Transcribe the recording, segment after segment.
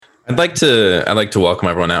I'd like to welcome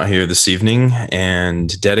everyone out here this evening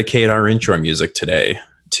and dedicate our intro music today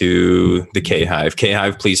to the K Hive. K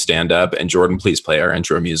Hive, please stand up, and Jordan, please play our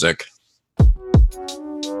intro music.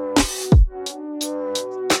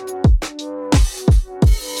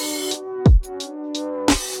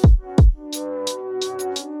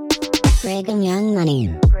 Brigham Young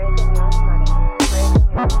Money.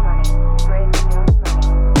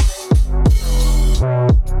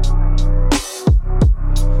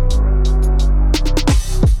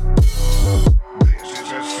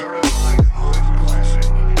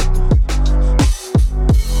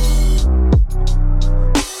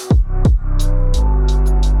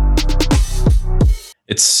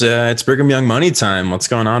 It's Brigham Young Money time. What's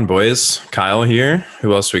going on, boys? Kyle here.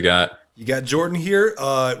 Who else we got? You got Jordan here.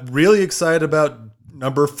 Really excited about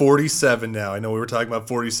number 47 now. I know we were talking about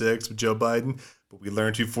 46 with Joe Biden, but we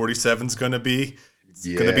learned who 47 is going to be. It's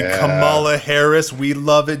going to be Kamala Harris. We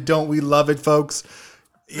love it. Don't we love it, folks?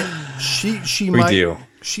 Yeah, she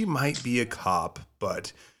might be a cop,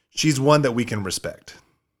 but she's one that we can respect.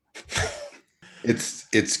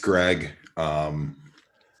 It's Greg. You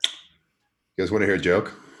guys want to hear a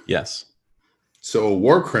joke? Yes. So a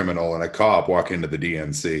war criminal and a cop walk into the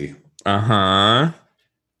DNC. Uh-huh.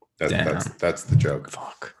 That's the joke.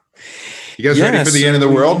 Fuck. You guys ready for the end of the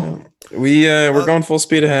world? We're going full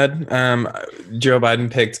speed ahead. Joe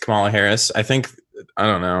Biden picked Kamala Harris. I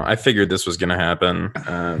don't know. I figured this was going to happen.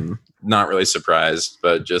 Not really surprised,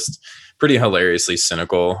 but just pretty hilariously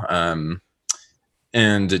cynical.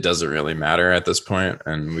 And it doesn't really matter at this point,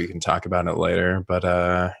 and we can talk about it later.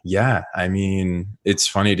 But yeah, I mean, it's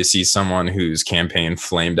funny to see someone whose campaign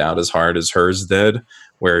flamed out as hard as hers did,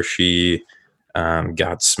 where she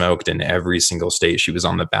got smoked in every single state she was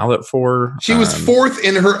on the ballot for. She was fourth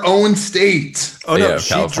in her own state. Oh, no, yeah,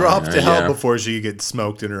 she California, dropped out before she could get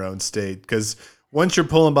smoked in her own state. Because once you're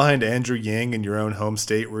pulling behind Andrew Yang in your own home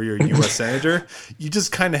state where you're a U.S. senator, you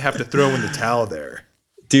just kind of have to throw in the towel there.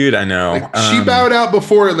 Dude, I know. She bowed out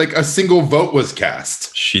before a single vote was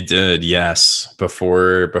cast. She did, yes.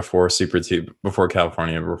 Before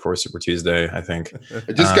California, before Super Tuesday, I think.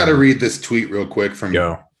 I just got to read this tweet real quick from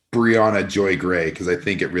Go. Brianna Joy Gray, because I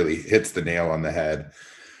think it really hits the nail on the head.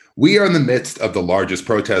 We are in the midst of the largest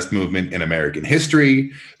protest movement in American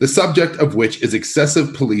history, the subject of which is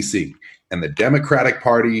excessive policing, and the Democratic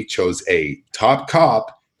Party chose a top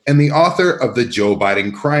cop and the author of the Joe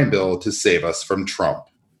Biden crime bill to save us from Trump.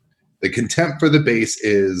 The contempt for the base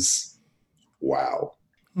is wow.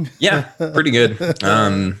 Yeah, pretty good.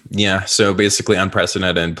 Yeah, so basically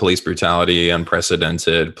unprecedented police brutality,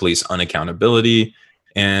 unprecedented police unaccountability,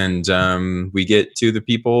 and we get to the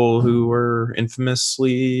people who were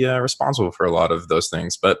infamously responsible for a lot of those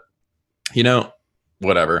things. But,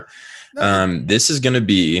 whatever. This is going to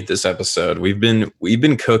be this episode. We've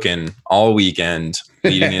been cooking all weekend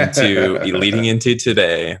leading into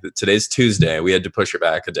today. Today's Tuesday. We had to push it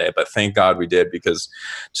back a day, but thank God we did, because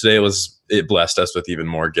today it blessed us with even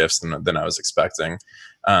more gifts than I was expecting.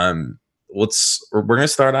 We're going to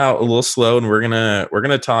start out a little slow, and we're going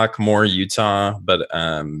to talk more Utah, but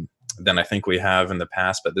than I think we have in the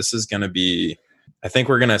past. But this is going to be, I think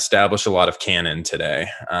we're going to establish a lot of canon today.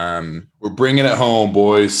 We're bringing it home,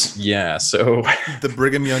 boys. Yeah, so The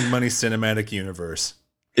Brigham Young Money Cinematic Universe.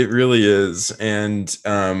 it really is. And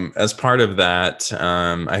as part of that,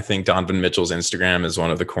 I think Donovan Mitchell's Instagram is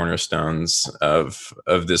one of the cornerstones of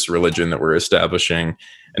this religion that we're establishing.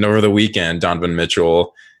 And over the weekend, Donovan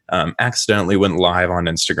Mitchell accidentally went live on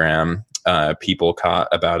Instagram. People caught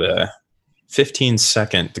about a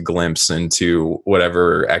 15-second glimpse into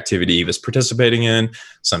whatever activity he was participating in.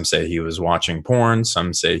 Some say he was watching porn.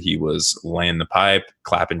 Some say he was laying the pipe,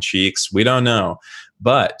 clapping cheeks. We don't know.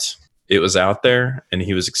 But it was out there, and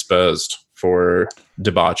he was exposed for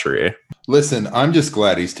debauchery. Listen, I'm just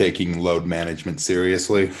glad he's taking load management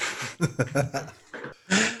seriously.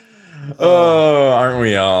 Oh, aren't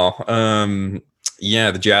we all?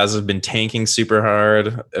 Yeah, the Jazz have been tanking super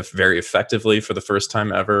hard, very effectively for the first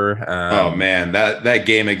time ever. Oh man, that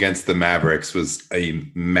game against the Mavericks was a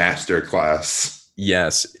masterclass.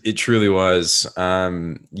 Yes, it truly was.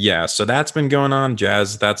 Yeah, so that's been going on.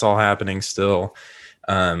 Jazz, that's all happening still.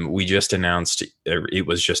 We just announced, it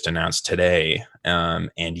was just announced today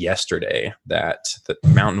and yesterday that the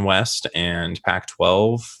Mountain West and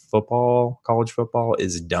Pac-12 football, college football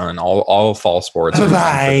is done. All fall sports are done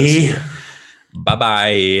for this year.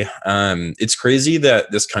 Bye-bye. It's crazy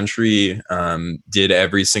that this country did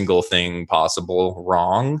every single thing possible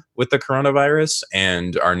wrong with the coronavirus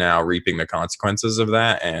and are now reaping the consequences of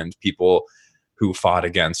that. And people who fought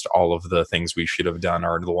against all of the things we should have done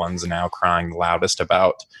are the ones now crying loudest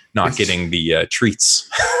about not getting the treats.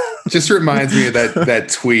 Just reminds me of that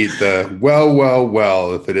tweet, the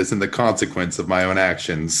well, if it isn't the consequence of my own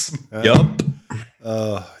actions. Yup.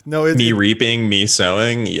 No, Me reaping, me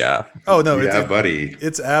sowing. Yeah. Oh no, Yeah, buddy.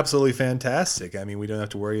 It's absolutely fantastic. I mean, we don't have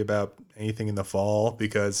to worry about anything in the fall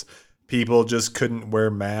because people just couldn't wear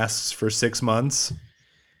masks for 6 months.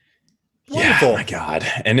 Wonderful. Yeah, my God.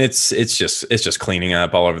 And it's just cleaning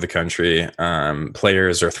up all over the country.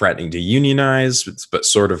 Players are threatening to unionize, but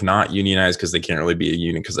sort of not unionize because they can't really be a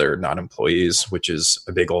union because they're not employees, which is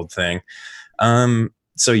a big old thing.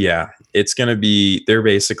 So yeah, it's going to be, they're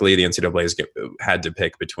basically, the NCAA's had to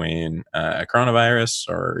pick between coronavirus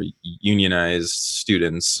or unionized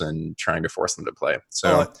students and trying to force them to play.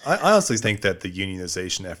 So I honestly think that the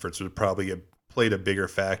unionization efforts would probably have played a bigger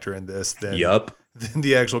factor in this than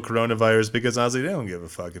the actual coronavirus, because honestly, they don't give a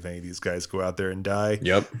fuck if any of these guys go out there and die.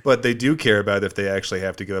 Yep. But they do care about if they actually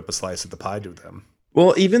have to give up a slice of the pie to them.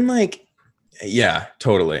 Well, even like, yeah,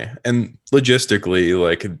 totally. And logistically,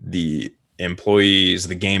 like the employees,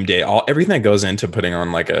 the game day, everything that goes into putting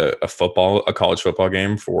on like a college football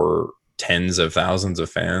game for tens of thousands of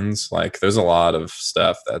fans, like there's a lot of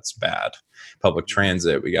stuff that's bad. Public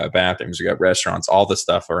transit, we got bathrooms, we got restaurants, all the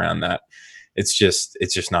stuff around that. It's just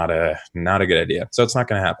not a good idea. So it's not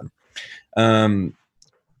going to happen.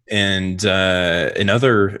 And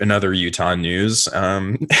another Utah news.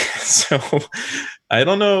 So I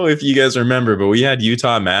don't know if you guys remember, but we had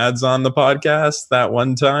Utah Mads on the podcast that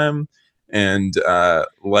one time. And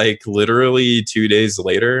like literally 2 days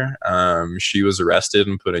later, she was arrested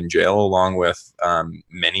and put in jail along with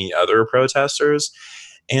many other protesters.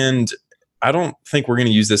 And I don't think we're going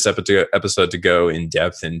to use this episode to go in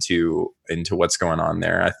depth into what's going on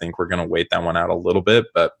there. I think we're going to wait that one out a little bit.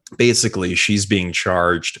 But basically, she's being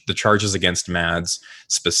charged. The charges against Mads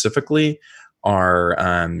specifically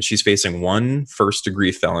are she's facing 1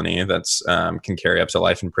 first-degree felony that's can carry up to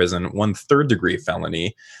life in prison, 1 third-degree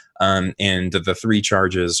felony. And the 3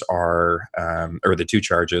 charges are, or the 2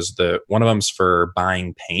 charges, one of them's for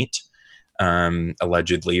buying paint,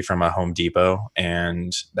 allegedly from a Home Depot,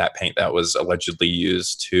 and that paint that was allegedly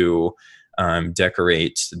used to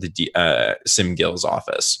decorate the Sim Gill's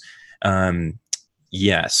office.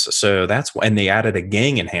 Yes, so and they added a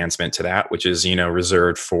gang enhancement to that, which is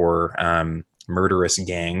reserved for murderous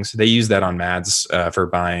gangs. They used that on Mads for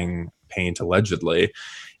buying paint allegedly.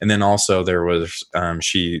 And then also there was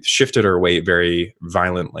she shifted her weight very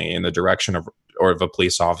violently in the direction of a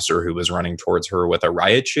police officer who was running towards her with a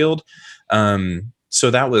riot shield. So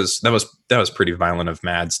that was pretty violent of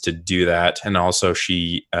Mads to do that. And also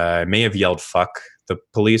she may have yelled "fuck" the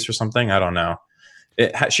police or something. I don't know.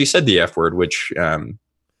 She said the F word, which which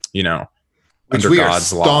under we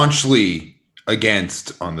God's are law, staunchly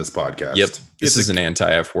against on this podcast. Yep. This is an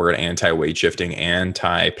anti-F word, anti-weight shifting,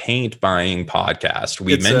 anti-paint buying podcast.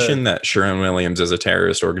 We mentioned that Sherwin-Williams is a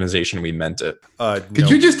terrorist organization. We meant it.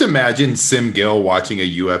 Could you just imagine Sim Gill watching a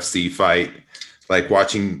UFC fight, like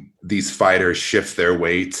watching these fighters shift their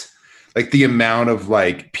weight? Like the amount of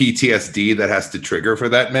like PTSD that has to trigger for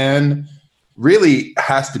that man really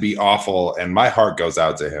has to be awful. And my heart goes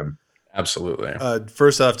out to him. Absolutely.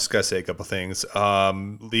 First off, just gotta say a couple things.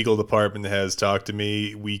 Legal department has talked to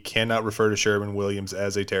me. We cannot refer to Sherwin-Williams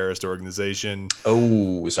as a terrorist organization.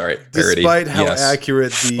 Oh, sorry. Parody. Despite how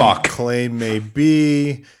accurate the claim may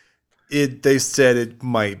be, they said it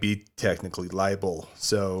might be technically libel.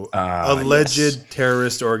 So alleged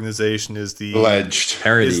terrorist organization is the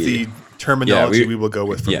terminology we will go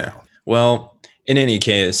with from now. Well, in any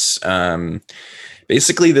case,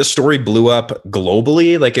 basically, this story blew up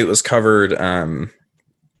globally. Like it was covered.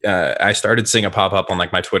 I started seeing it pop up on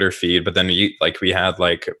like my Twitter feed, but then we had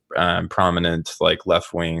like prominent like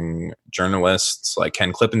left wing journalists like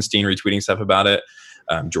Ken Klippenstein retweeting stuff about it.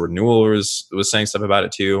 Jordan Newell was saying stuff about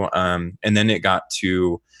it too. And then it got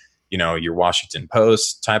to your Washington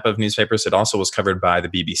Post type of newspapers. It also was covered by the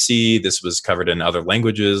BBC. This was covered in other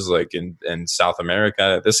languages, like in South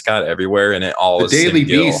America. This got everywhere, and it all. The Daily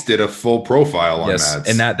Beast did a full profile on Mads,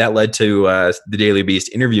 and that led to the Daily Beast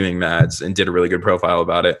interviewing Mads and did a really good profile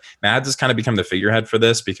about it. Mads has kind of become the figurehead for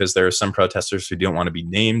this because there are some protesters who don't want to be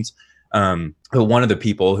named. But one of the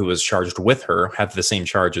people who was charged with her had the same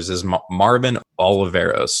charges as Marvin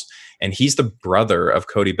Oliveros. And he's the brother of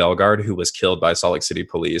Cody Bellegarde, who was killed by Salt Lake City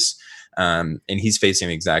police. And he's facing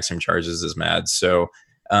the exact same charges as Mads. So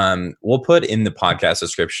we'll put in the podcast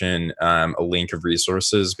description a link of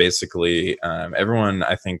resources. Basically, everyone,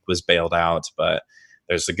 I think, was bailed out, but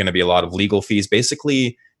there's going to be a lot of legal fees.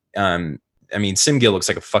 Basically, Sim Gill looks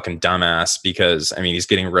like a fucking dumbass because, he's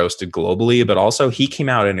getting roasted globally, but also he came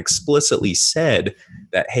out and explicitly said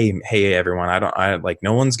that, hey, everyone,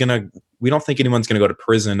 no one's going to we don't think anyone's going to go to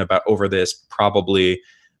prison over this, probably.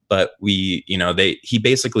 But he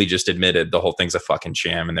basically just admitted the whole thing's a fucking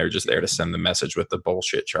sham, and they're just there to send the message with the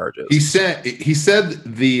bullshit charges. He said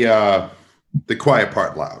the quiet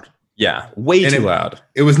part loud. Yeah, way too loud.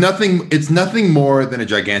 It was nothing. It's nothing more than a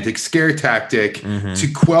gigantic scare tactic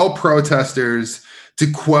to quell protesters,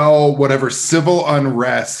 to quell whatever civil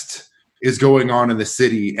unrest is going on in the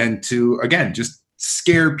city, and to, again, just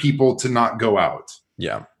scare people to not go out.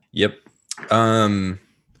 Yeah. Yep.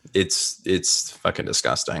 It's fucking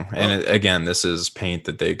disgusting. And again, this is paint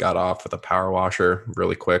that they got off with a power washer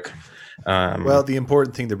really quick. Well, the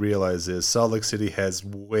important thing to realize is Salt Lake City has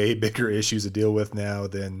way bigger issues to deal with now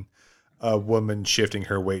than a woman shifting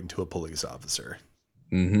her weight into a police officer.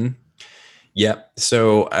 Mm-hmm. Yep.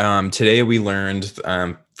 So today we learned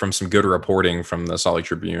from some good reporting from the Salt Lake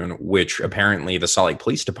Tribune, which apparently the Salt Lake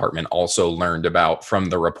Police Department also learned about from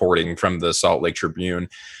the reporting from the Salt Lake Tribune,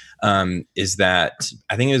 is that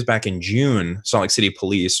I think it was back in June, Salt Lake City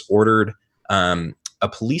Police ordered a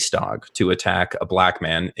police dog to attack a black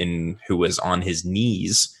man who was on his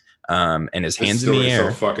knees and his hands in the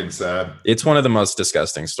air. So fucking sad. It's one of the most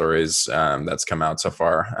disgusting stories that's come out so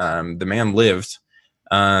far. The man lived.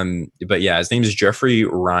 But yeah, his name is Jeffrey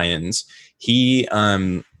Ryans. He,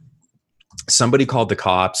 somebody called the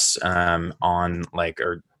cops,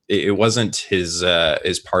 it wasn't his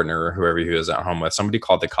partner or whoever he was at home with. Somebody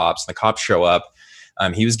called the cops, and the cops show up.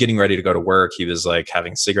 He was getting ready to go to work. He was like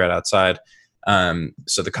having a cigarette outside.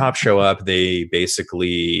 So the cops show up. They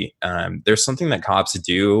basically, there's something that cops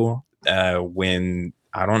do, when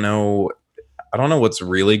I don't know what's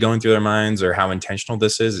really going through their minds or how intentional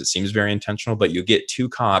this is. It seems very intentional, but you get two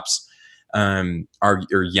cops are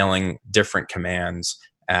yelling different commands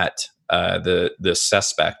at the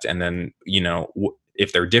suspect, and then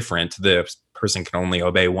if they're different, the person can only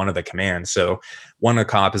obey one of the commands. So one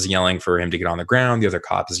cop is yelling for him to get on the ground, the other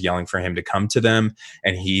cop is yelling for him to come to them,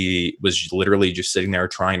 and he was literally just sitting there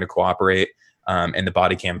trying to cooperate. And the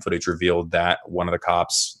body cam footage revealed that one of the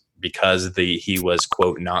cops, because he was,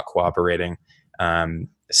 quote, not cooperating,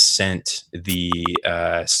 sent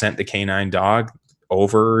the canine dog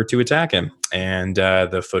over to attack him. And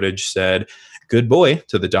the footage said "good boy"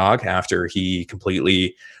 to the dog after he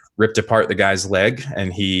completely ripped apart the guy's leg.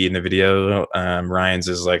 And in the video, Ryans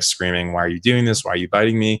is like screaming, "Why are you doing this? Why are you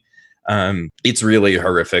biting me?" It's really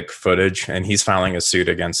horrific footage, and he's filing a suit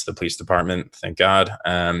against the police department, thank God.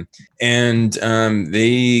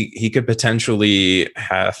 He could potentially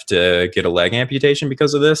have to get a leg amputation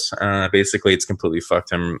because of this. Basically, it's completely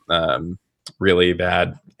fucked him really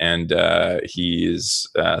bad, and he's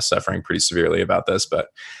suffering pretty severely about this. But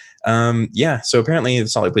so apparently the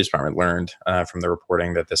Salt Lake Police Department learned from the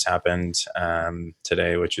reporting that this happened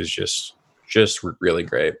today, which is just really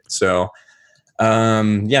great. So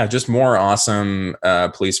just more awesome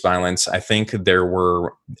police violence. I think there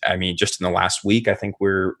were, just in the last week, I think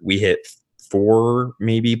we hit 4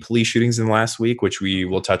 maybe police shootings in the last week, which we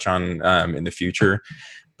will touch on in the future.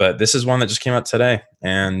 But this is one that just came out today,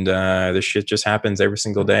 and this shit just happens every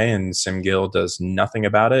single day, and Sim Gill does nothing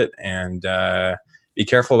about it. And be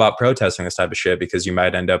careful about protesting this type of shit, because you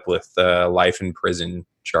might end up with life in prison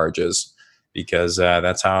charges, because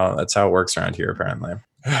that's how it works around here, apparently.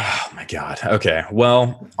 Oh my God. Okay.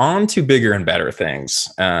 Well, on to bigger and better things.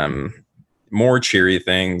 More cheery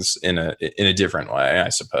things in a different way, I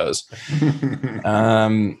suppose.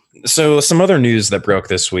 So some other news that broke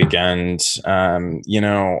this weekend,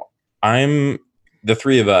 the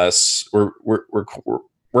three of us,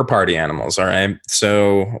 we're party animals. All right.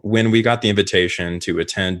 So when we got the invitation to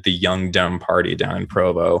attend the Young Dumb party down in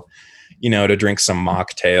Provo, to drink some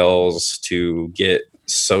mocktails, to get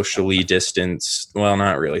socially distanced, well,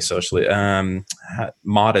 not really socially,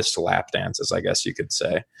 modest lap dances, I guess you could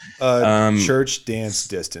say. Church dance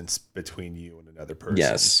distance between you and another person.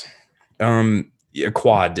 Yes. A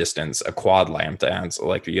quad distance, a quad lap dance,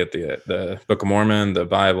 like you get the Book of Mormon, the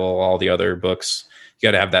Bible, all the other books. You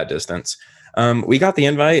got to have that distance. We got the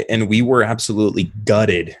invite, and we were absolutely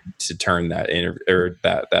gutted to turn that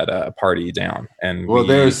party down. And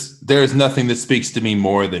there's nothing that speaks to me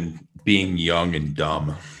more than being young and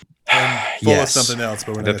dumb. Full of something else,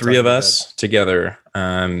 but we're the three of us together.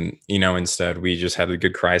 Instead we just had a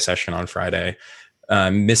good cry session on Friday,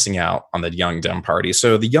 missing out on the Young Dumb party.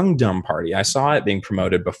 So the Young Dumb party, I saw it being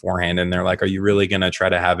promoted beforehand, and they're like, "Are you really going to try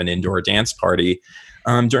to have an indoor dance party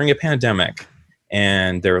during a pandemic?"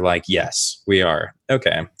 And they're like, "Yes, we are."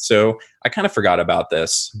 Okay. So I kind of forgot about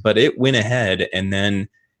this, but it went ahead, and then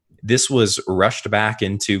this was rushed back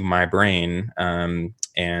into my brain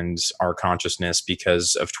and our consciousness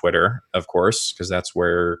because of Twitter, of course, because that's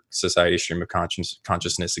where society stream of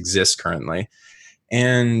consciousness exists currently.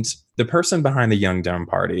 And the person behind the Young Dumb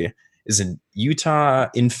Party is a Utah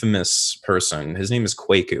infamous person. His name is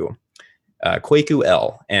Kwaku. Kwaku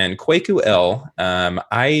L. And Kwaku L,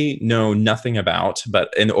 I know nothing about,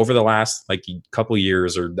 but over the last like couple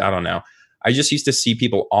years, or I don't know, I just used to see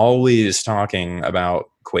people always talking about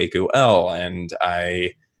Kwaku L, and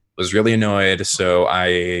I was really annoyed, so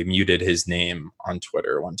I muted his name on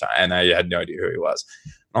Twitter one time, and I had no idea who he was.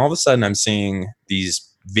 And all of a sudden, I'm seeing these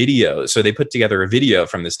videos. So they put together a video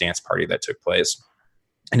from this dance party that took place,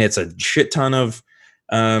 and it's a shit ton of,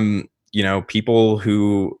 people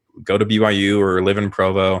who go to BYU or live in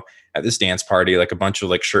Provo at this dance party, like a bunch of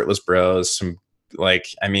like shirtless bros. Some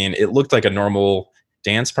it looked like a normal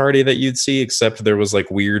dance party that you'd see, except there was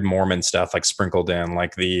like weird Mormon stuff like sprinkled in,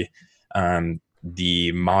 like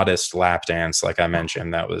the modest lap dance, like I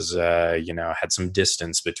mentioned, that was had some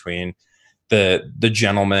distance between the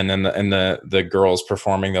gentleman and the girls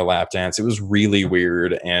performing the lap dance. It was really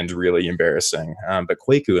weird and really embarrassing. But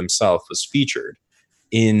Kwaku himself was featured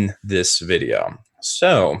in this video.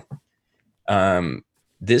 So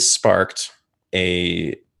this sparked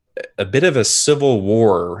a bit of a civil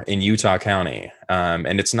war in Utah County.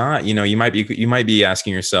 And it's not, you might be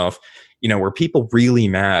asking yourself, were people really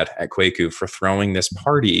mad at Kwaku for throwing this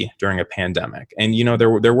party during a pandemic? And,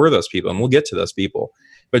 there were those people, and we'll get to those people.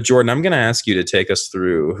 But Jordan, I'm going to ask you to take us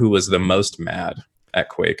through who was the most mad at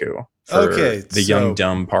Kwaku for the Young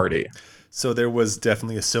Dumb Party. So there was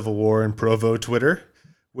definitely a civil war in Provo Twitter,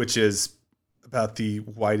 which is about the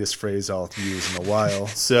widest phrase I'll use in a while.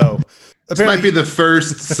 So this might be the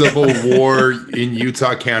first civil war in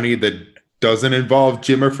Utah County that doesn't involve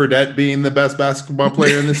Jimmer Fredette being the best basketball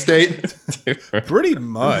player in the state. Pretty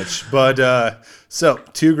much. But so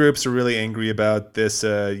two groups are really angry about this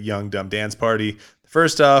Young Dumb Dance Party.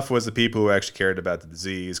 First off was the people who actually cared about the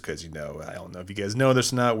disease, because, I don't know if you guys know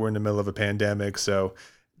this or not, we're in the middle of a pandemic, so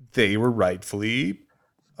they were rightfully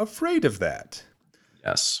afraid of that.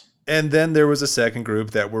 Yes. And then there was a second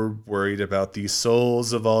group that were worried about the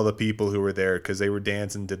souls of all the people who were there, because they were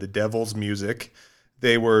dancing to the devil's music.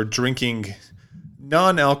 They were drinking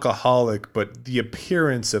non-alcoholic, but the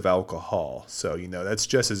appearance of alcohol. So, that's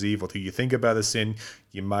just as evil. You think about a sin,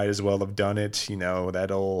 you might as well have done it.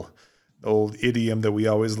 That old idiom that we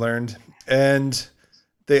always learned. And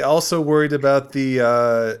they also worried about the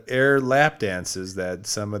air lap dances that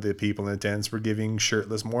some of the people in attendance were giving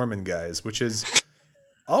shirtless Mormon guys, which is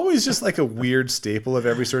always just like a weird staple of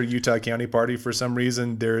every sort of Utah County party. For some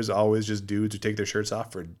reason, there's always just dudes who take their shirts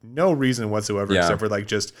off for no reason whatsoever, except for like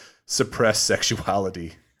just suppressed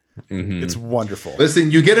sexuality. Mm-hmm. It's wonderful.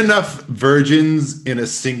 Listen, you get enough virgins in a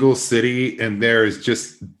single city, and there is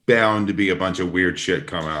just bound to be a bunch of weird shit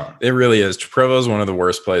come out. It really is. Provo is one of the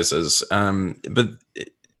worst places. But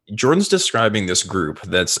Jordan's describing this group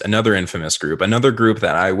that's another infamous group, another group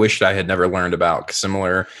that I wished I had never learned about.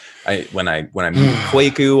 Similar, when I moved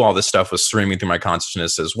Kwaku, all this stuff was streaming through my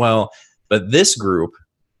consciousness as well. But this group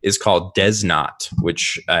is called Desnot,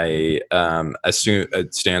 which I assume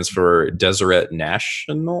it stands for Deseret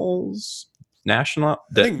Nationals.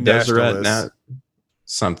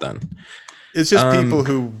 Something. It's just people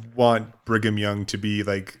who want Brigham Young to be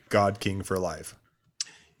like God King for life.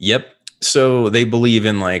 Yep. So they believe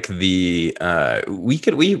in like the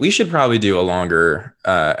we should probably do a longer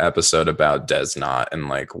episode about Desnot and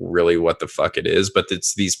like really what the fuck it is. But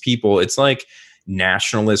it's these people. It's like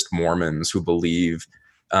nationalist Mormons who believe.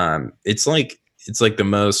 They're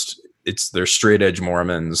straight edge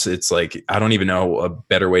Mormons. It's like, I don't even know a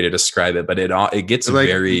better way to describe it, but it gets like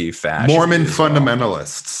very fascist. Mormon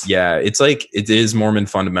fundamentalists. Yeah. It's like, it is Mormon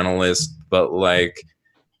fundamentalist, but like,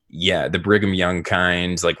 yeah, the Brigham Young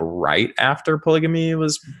kind, like right after polygamy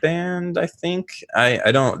was banned, I think.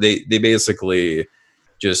 They basically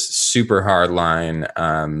just super hard line.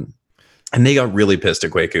 And they got really pissed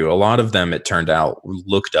at Kwaku. A lot of them, it turned out,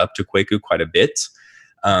 looked up to Kwaku quite a bit.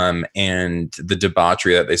 And the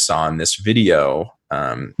debauchery that they saw in this video,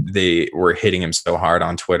 they were hitting him so hard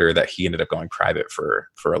on Twitter that he ended up going private for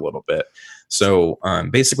a little bit. So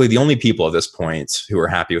basically, the only people at this point who were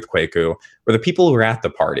happy with Kwaku were the people who were at the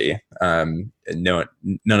party. None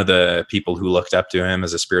of the people who looked up to him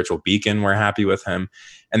as a spiritual beacon were happy with him.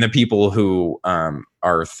 And the people who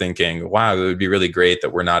are thinking, wow, it would be really great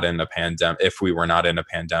that we're not in a pandemic. If we were not in a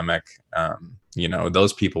pandemic,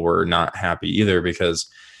 those people were not happy either, because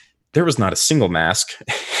there was not a single mask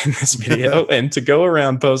in this video. And to go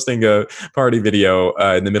around posting a party video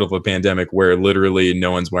in the middle of a pandemic where literally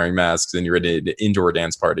no one's wearing masks and you're at an indoor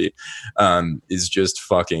dance party is just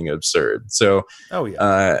fucking absurd. So,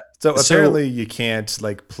 so apparently you can't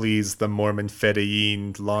like please the Mormon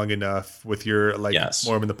Fedayeen long enough with your like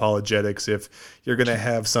Mormon apologetics if you're going to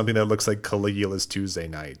have something that looks like Caligula's Tuesday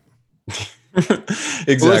night.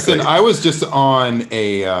 Exactly. Listen, I was just on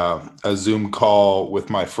a Zoom call with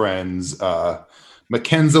my friends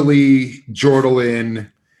Mackenzie,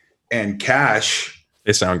 Jordan, and Cash.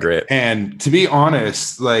 They sound great. And to be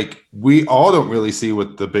honest, like we all don't really see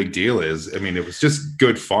what the big deal is. I mean, it was just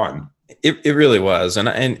good fun. It really was. And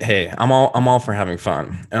hey, I'm all for having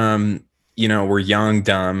fun. We're young,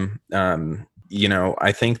 dumb.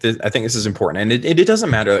 I think this is important, and it doesn't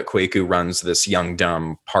matter that Kwaku runs this young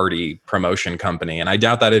dumb party promotion company, and I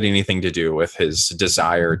doubt that had anything to do with his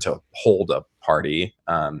desire to hold a party.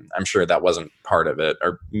 I'm sure that wasn't part of it,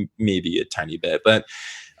 or maybe a tiny bit. But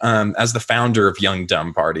as the founder of Young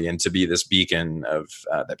Dumb Party, and to be this beacon of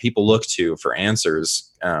that people look to for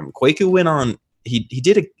answers, Kwaku went on. He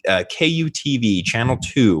did a KUTV Channel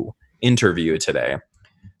 2 interview today.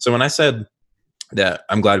 So when I said that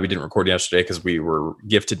I'm glad we didn't record yesterday because we were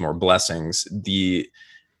gifted more blessings. We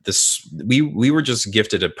were just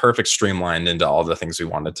gifted a perfect streamline into all the things we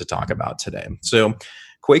wanted to talk about today. So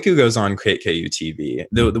Kwaku goes on KUTV.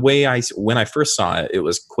 The way when I first saw it, it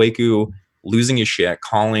was Kwaku losing his shit,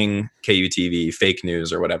 calling KUTV fake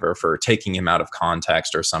news or whatever for taking him out of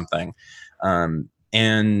context or something.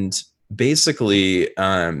 And basically,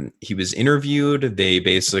 he was interviewed. They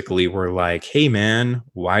basically were like, hey man,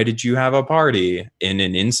 why did you have a party in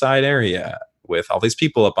an inside area with all these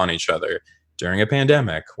people up on each other during a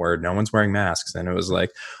pandemic where no one's wearing masks? And it was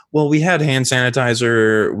like, well, we had hand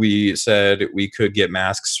sanitizer. We said we could get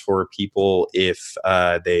masks for people if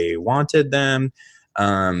they wanted them.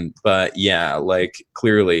 But yeah, like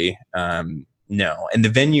clearly, no. And the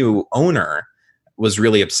venue owner was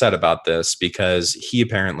really upset about this because he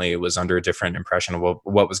apparently was under a different impression of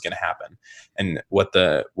what was going to happen, and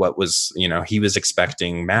he was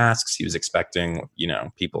expecting masks. He was expecting,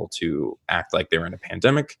 people to act like they were in a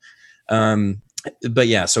pandemic. But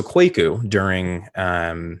yeah, so Kwaku during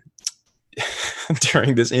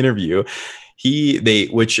this interview,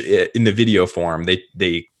 which in the video form,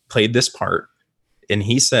 they played this part, and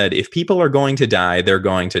he said, if people are going to die, they're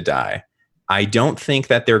going to die. I don't think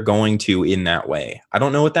that they're going to in that way. I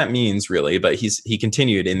don't know what that means really, but he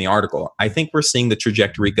continued in the article. I think we're seeing the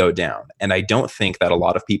trajectory go down, and I don't think that a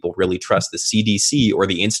lot of people really trust the CDC or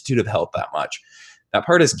the Institute of Health that much. That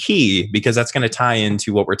part is key because that's going to tie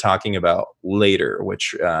into what we're talking about later,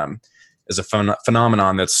 which is a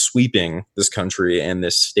phenomenon that's sweeping this country and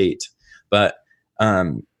this state. But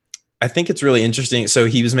I think it's really interesting. So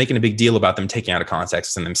he was making a big deal about them taking out of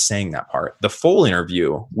context and them saying that part. The full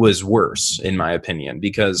interview was worse, in my opinion,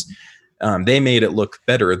 because they made it look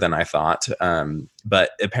better than I thought. But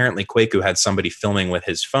apparently Kwaku had somebody filming with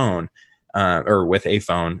his phone or with a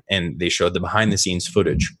phone, and they showed the behind the scenes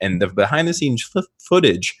footage. And the behind the scenes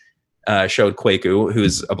footage showed Kwaku,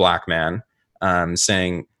 who's a black man,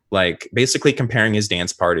 saying, like basically comparing his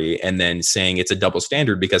dance party and then saying it's a double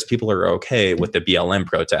standard because people are okay with the BLM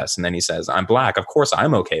protests. And then he says, I'm black. Of course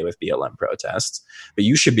I'm okay with BLM protests, but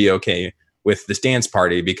you should be okay with this dance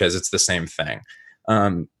party because it's the same thing.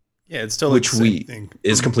 It's totally the same thing.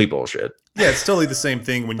 Is complete bullshit. Yeah, it's totally the same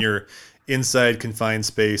thing when you're inside confined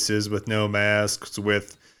spaces with no masks,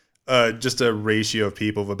 with just a ratio of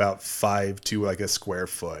people of about 5 to like a square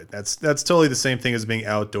foot. That's totally the same thing as being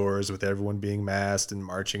outdoors with everyone being masked and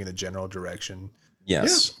marching in the general direction.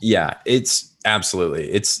 Yes. Yeah. It's absolutely.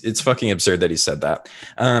 It's fucking absurd that he said that.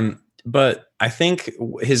 But I think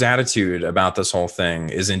his attitude about this whole thing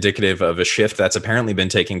is indicative of a shift that's apparently been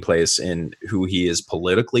taking place in who he is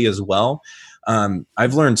politically as well.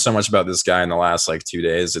 I've learned so much about this guy in the last 2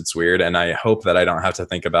 days. It's weird. And I hope that I don't have to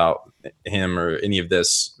think about him or any of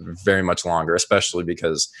this very much longer, especially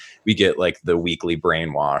because we get the weekly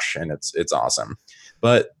brainwash and it's awesome.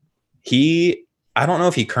 But I don't know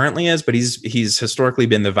if he currently is, but he's historically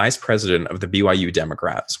been the vice president of the BYU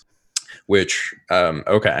Democrats, which,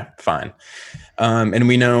 okay, fine. And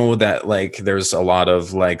we know that there's a lot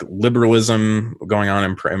of liberalism going on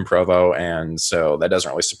in Provo. And so that doesn't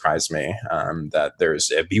really surprise me that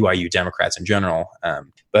there's BYU Democrats in general.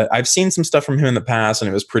 But I've seen some stuff from him in the past and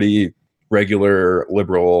it was pretty regular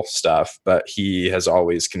liberal stuff, but he has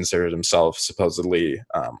always considered himself supposedly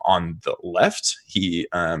on the left.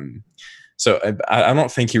 So I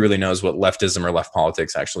don't think he really knows what leftism or left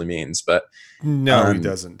politics actually means, but no, he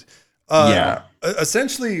doesn't. Yeah.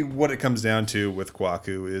 Essentially, what it comes down to with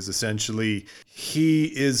Kwaku is essentially he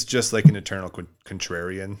is just like an eternal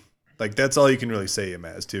contrarian. Like, that's all you can really say him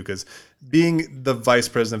as, too, because being the vice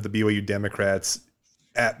president of the BYU Democrats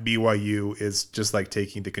at BYU is just like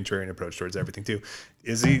taking the contrarian approach towards everything, too.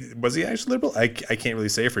 Was he actually liberal? I can't really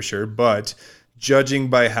say for sure, but judging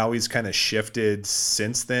by how he's kind of shifted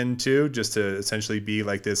since then, too, just to essentially be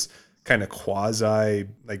like this kind of quasi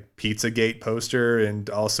like Pizzagate poster, and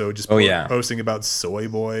also just posting about soy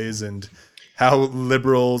boys and how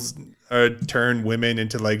liberals turn women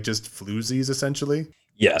into like just floozies, essentially.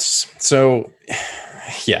 Yes. So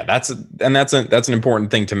yeah, that's an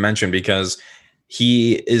important thing to mention, because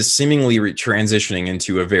he is seemingly transitioning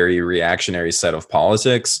into a very reactionary set of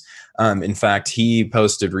politics. In fact, he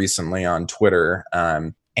posted recently on Twitter,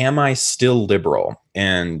 am I still liberal?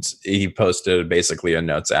 And he posted basically a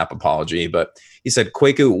Notes app apology, but he said,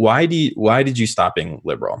 Kwaku, why did you stop being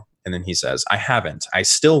liberal? And then he says, I haven't. I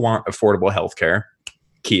still want affordable healthcare.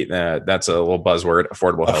 That's a little buzzword,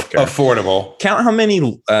 affordable healthcare. Affordable. Count how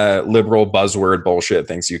many liberal buzzword bullshit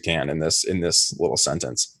things you can in this little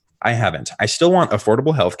sentence. I haven't. I still want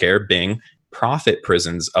affordable healthcare. Bing. Profit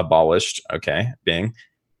prisons abolished. Okay. Bing.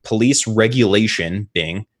 Police regulation.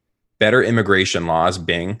 Bing. Better immigration laws,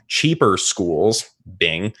 Bing. Cheaper schools,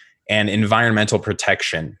 Bing. And environmental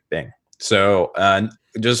protection, Bing. So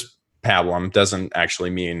just pablum doesn't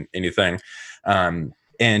actually mean anything.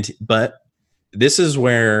 But this is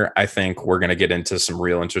where I think we're going to get into some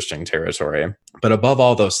real interesting territory. But above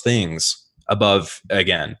all those things, above,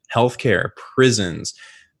 again, healthcare, prisons,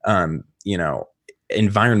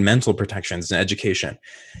 environmental protections and education,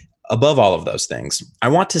 above all of those things, I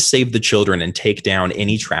want to save the children and take down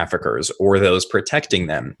any traffickers or those protecting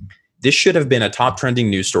them. This should have been a top trending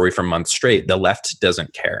news story for months straight. The left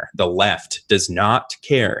doesn't care. The left does not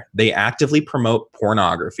care. They actively promote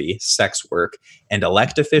pornography, sex work, and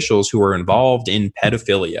elect officials who are involved in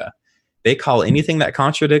pedophilia. They call anything that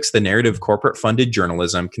contradicts the narrative corporate funded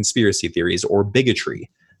journalism, conspiracy theories, or bigotry,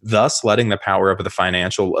 thus letting the power of the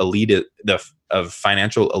financial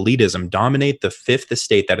financial elitism dominate the fifth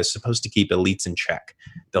estate that is supposed to keep elites in check.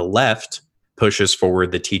 The left pushes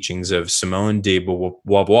forward the teachings of Simone de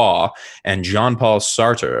Beauvoir and Jean-Paul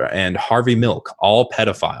Sartre and Harvey Milk, all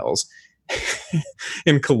pedophiles,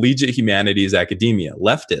 in collegiate humanities academia.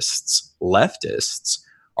 Leftists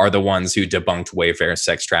are the ones who debunked Wayfair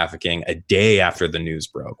sex trafficking a day after the news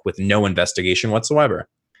broke with no investigation whatsoever.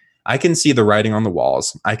 I can see the writing on the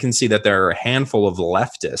walls. I can see that there are a handful of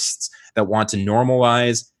leftists that want to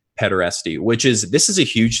normalize pederasty, this is a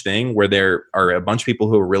huge thing where there are a bunch of people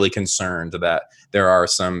who are really concerned that there are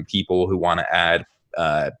some people who want to add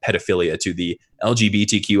pedophilia to the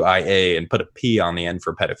LGBTQIA and put a P on the end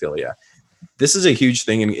for pedophilia. This is a huge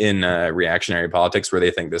thing in reactionary politics where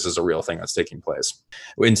they think this is a real thing that's taking place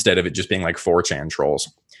instead of it just being like 4chan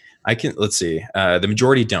trolls. Let's see. The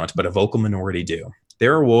majority don't, but a vocal minority do.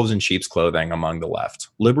 There are wolves in sheep's clothing among the left.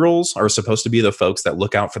 Liberals are supposed to be the folks that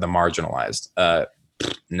look out for the marginalized.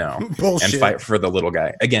 No. Bullshit. And fight for the little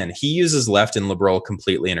guy. Again, he uses left and liberal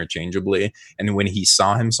completely interchangeably. And when he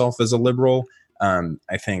saw himself as a liberal,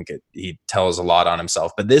 I think he tells a lot on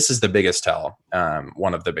himself. But this is the biggest tell,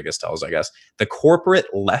 one of the biggest tells, I guess. The corporate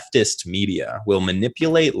leftist media will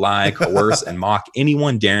manipulate, lie, coerce, and mock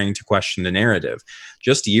anyone daring to question the narrative.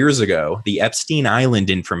 Just years ago, the Epstein Island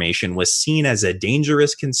information was seen as a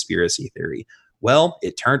dangerous conspiracy theory. Well,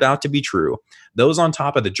 it turned out to be true. Those on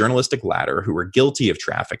top of the journalistic ladder who were guilty of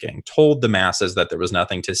trafficking told the masses that there was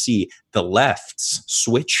nothing to see. The left's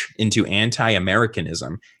switch into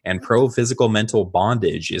anti-Americanism and pro-physical mental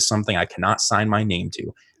bondage is something I cannot sign my name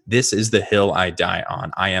to. This is the hill I die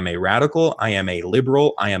on. I am a radical. I am a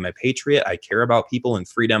liberal. I am a patriot. I care about people and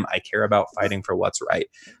freedom. I care about fighting for what's right.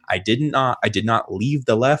 I did not leave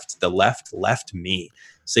the left. The left left me.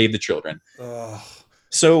 Save the children.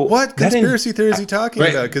 So what conspiracy theory is he talking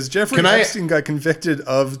right. about? Because Jeffrey Epstein got convicted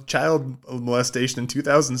of child molestation in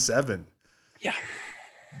 2007. Yeah.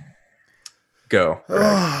 Go.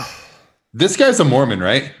 This guy's a Mormon,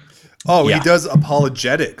 right? Oh, yeah. He does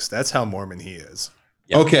apologetics. That's how Mormon he is.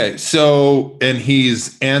 Yep. Okay, so and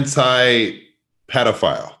he's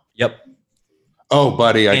anti-pedophile. Yep. Oh,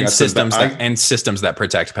 buddy, systems that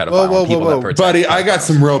protect pedophiles. Whoa. Buddy, I got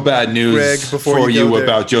some real bad news Greg, for you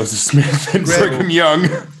about Joseph Smith and Brigham Young.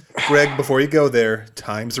 Greg, before you go there,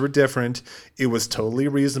 times were different. It was totally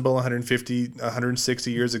reasonable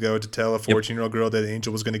 160 years ago to tell a 14-year-old girl that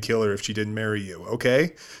Angel was going to kill her if she didn't marry you.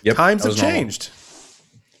 Okay? Yep. Times have changed.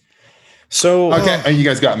 So okay, you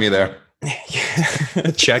guys got me there.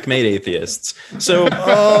 Checkmate atheists. So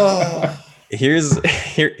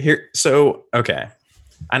here. So okay,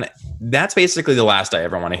 And that's basically the last I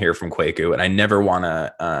ever want to hear from Kwaku. And I never want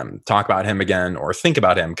to talk about him again or think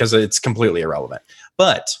about him because it's completely irrelevant.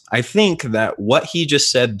 But I think that what he just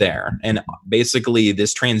said there, and basically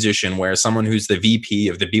this transition where someone who's the VP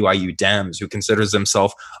of the BYU Dems, who considers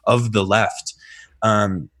himself of the left,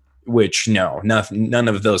 which none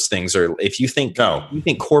of those things are. If you think you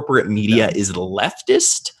think corporate media is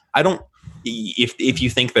leftist, I don't. If you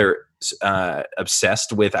think they're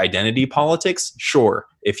obsessed with identity politics, sure.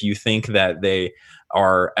 If you think that they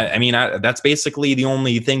are, that's basically the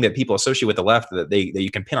only thing that people associate with the left that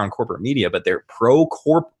you can pin on corporate media. But they're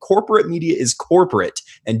corporate media is corporate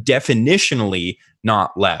and definitionally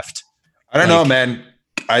not left. I don't know, man.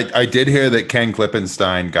 I did hear that Ken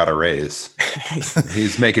Klippenstein got a raise.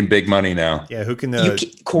 He's making big money now. Yeah, who can?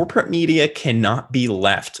 Corporate media cannot be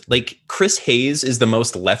left. Like Chris Hayes is the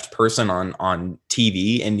most left person on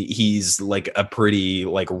TV, and he's like a pretty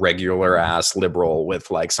like regular ass liberal with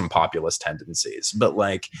like some populist tendencies. But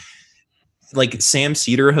like Sam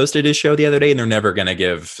Cedar hosted his show the other day, and they're never gonna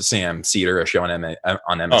give Sam Cedar a show on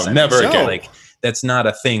MSNBC. Oh, never again. Like that's not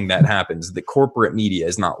a thing that happens. The corporate media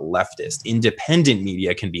is not leftist. Independent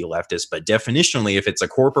media can be leftist, but definitionally, if it's a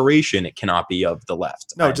corporation, it cannot be of the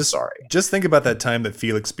left. No, just think about that time that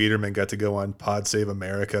Felix Biederman got to go on Pod Save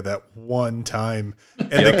America that one time,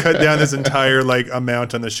 and they cut down his entire like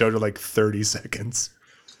amount on the show to like 30 seconds.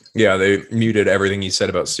 Yeah, they muted everything he said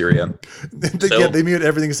about Syria. They muted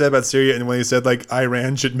everything he said about Syria, and when he said like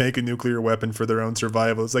Iran should make a nuclear weapon for their own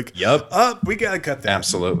survival, it's like, we gotta cut that.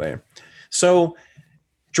 Absolutely. So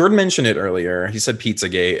Jordan mentioned it earlier. He said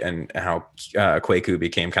Pizzagate and how Kwaku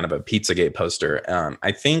became kind of a Pizzagate poster.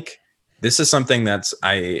 I think this is something that's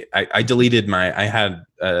I deleted I had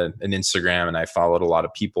an Instagram and I followed a lot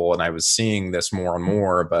of people and I was seeing this more and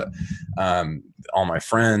more, but all my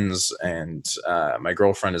friends and my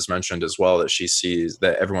girlfriend has mentioned as well that she sees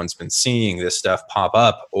that everyone's been seeing this stuff pop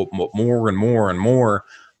up more and more and more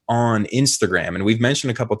on Instagram. And we've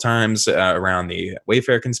mentioned a couple times around the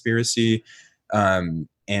Wayfair conspiracy and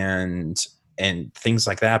things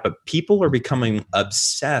like that. But people are becoming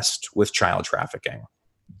obsessed with child trafficking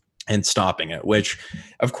and stopping it, which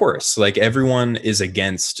of course, like everyone is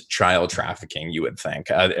against child trafficking, you would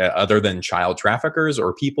think, other than child traffickers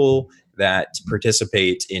or people that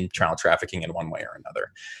participate in child trafficking in one way or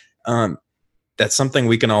another. That's something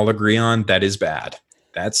we can all agree on. That is bad.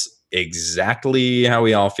 That's exactly how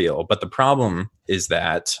we all feel. But the problem is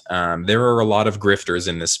that there are a lot of grifters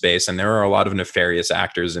in this space and there are a lot of nefarious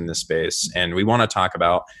actors in this space. And we want to talk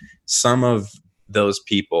about some of those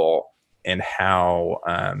people and how,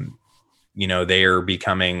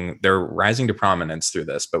 they're rising to prominence through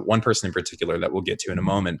this. But one person in particular that we'll get to in a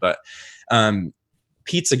moment. But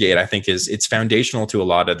Pizzagate, I think, it's foundational to a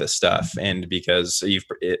lot of this stuff. And because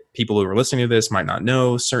people who are listening to this might not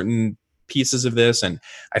know certain pieces of this, and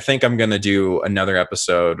I think I'm going to do another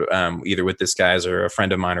episode either with this guy's or a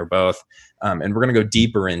friend of mine or both, and we're going to go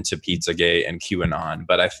deeper into Pizzagate and QAnon.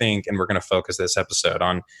 But I think, and we're going to focus this episode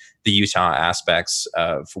on the Utah aspects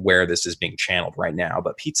of where this is being channeled right now.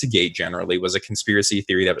 But Pizzagate generally was a conspiracy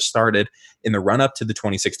theory that was started in the run-up to the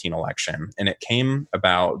 2016 election, and it came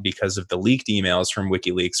about because of the leaked emails from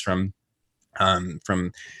WikiLeaks from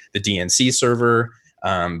the DNC server.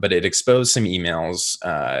 But it exposed some emails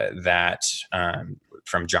that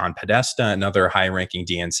from John Podesta and other high-ranking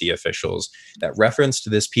DNC officials that referenced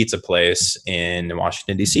this pizza place in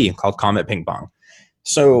Washington, D.C. called Comet Ping Pong.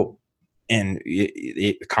 So, and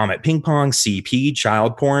Comet Ping Pong, CP,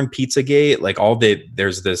 child porn, Pizzagate, like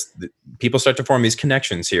people start to form these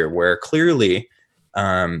connections here where clearly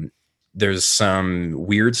there's some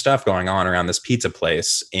weird stuff going on around this pizza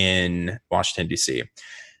place in Washington, D.C.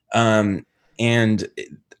 And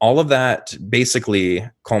all of that basically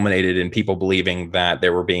culminated in people believing that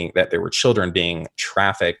there were children being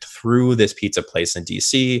trafficked through this pizza place in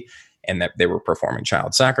DC and that they were performing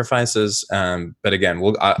child sacrifices. But again,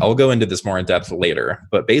 I'll go into this more in depth later.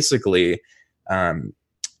 But basically,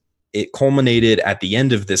 it culminated at the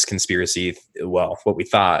end of this conspiracy. Well, what we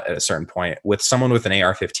thought at a certain point with someone with an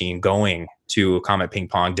AR-15 going to Comet Ping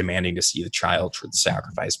Pong demanding to see the child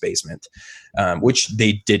sacrifice basement, which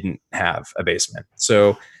they didn't have a basement.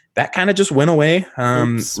 So that kind of just went away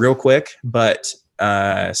real quick. But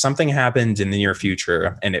something happened in the near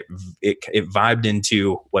future, and it vibed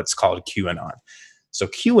into what's called QAnon. So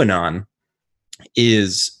QAnon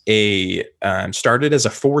is started as a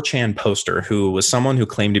 4chan poster who was someone who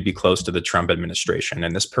claimed to be close to the Trump administration.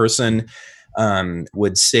 And this person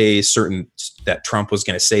would say that Trump was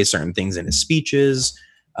going to say certain things in his speeches.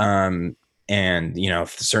 and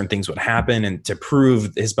certain things would happen, and to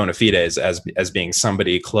prove his bona fides as being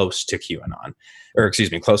somebody close to QAnon, or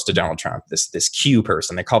excuse me, close to Donald Trump, this Q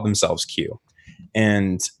person. They call themselves Q.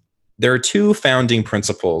 And there are two founding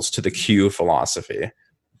principles to the Q philosophy.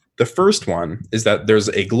 The first one is that there's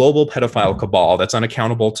a global pedophile cabal that's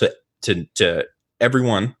unaccountable to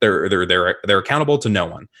everyone. They're accountable to no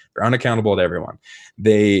one. They're unaccountable to everyone.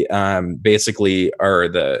 They basically are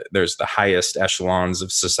there's the highest echelons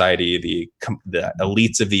of society, the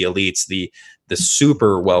elites of the elites, the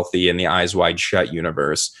super wealthy in the eyes wide shut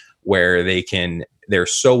universe, where they're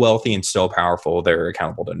so wealthy and so powerful, they're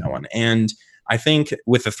accountable to no one. And I think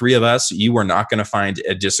with the three of us, you are not going to find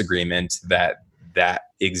a disagreement that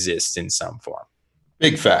exists in some form.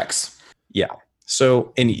 Big facts. Yeah.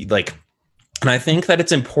 So, and I think that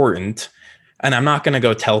it's important, and I'm not going to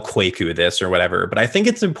go tell Kwaku this or whatever, but I think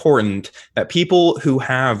it's important that people who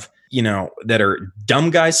have, that are dumb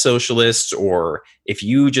guy socialists, or if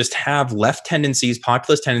you just have left tendencies,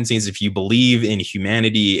 populist tendencies, if you believe in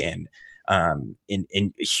humanity and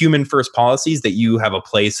in human first policies, that you have a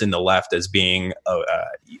place in the left as being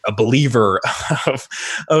a believer of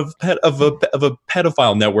a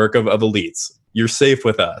pedophile network of elites. You're safe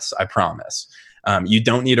with us, I promise. You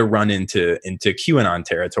don't need to run into QAnon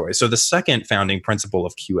territory. So the second founding principle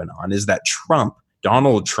of QAnon is that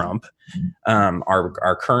Donald Trump,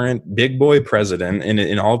 our current big boy president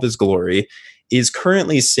in all of his glory, is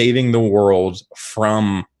currently saving the world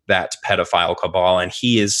from that pedophile cabal, and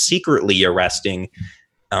he is secretly arresting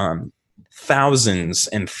thousands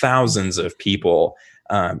and thousands of people,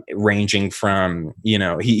 ranging from,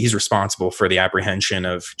 he's responsible for the apprehension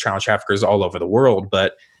of child traffickers all over the world,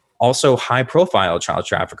 but also high profile child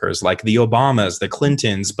traffickers like the Obamas, the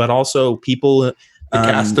Clintons, but also people, the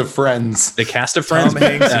cast of Friends, Tom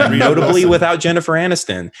Hanks, notably without Jennifer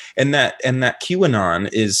Aniston, and that QAnon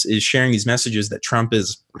is sharing these messages that Trump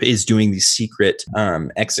is doing these secret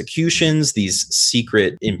executions, these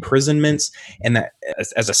secret imprisonments, and that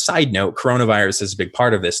as a side note, coronavirus is a big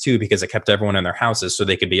part of this too, because it kept everyone in their houses so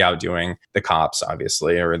they could be out doing, the cops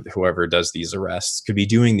obviously, or whoever does these arrests could be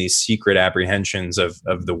doing these secret apprehensions of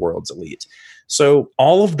the world's elite. So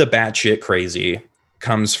all of the batshit crazy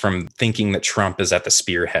comes from thinking that Trump is at the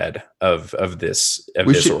spearhead of this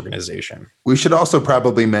organization. We should also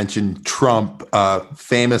probably mention Trump,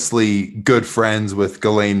 famously good friends with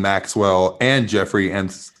Ghislaine Maxwell and Jeffrey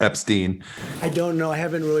Epstein. I don't know. I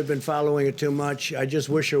haven't really been following it too much. I just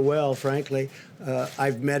wish her well, frankly.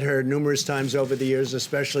 I've met her numerous times over the years,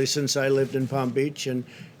 especially since I lived in Palm Beach, and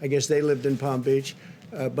I guess they lived in Palm Beach.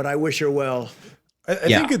 But I wish her well. I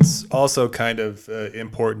think it's also kind of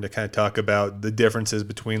important to kind of talk about the differences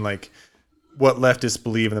between what leftists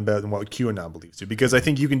believe and what QAnon believes too, because I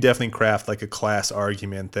think you can definitely craft a class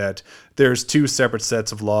argument that there's two separate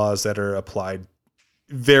sets of laws that are applied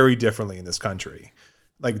very differently in this country.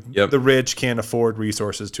 The rich can't afford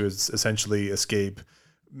resources to essentially escape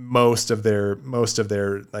most of their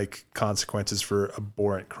consequences for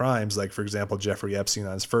abhorrent crimes. For example, Jeffrey Epstein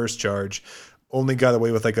on his first charge only got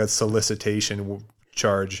away with a solicitation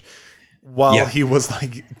charge while he was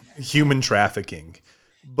human trafficking.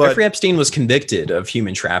 But Jeffrey Epstein was convicted of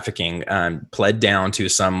human trafficking, pled down to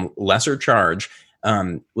some lesser charge,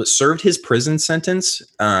 served his prison sentence,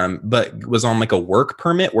 but was on a work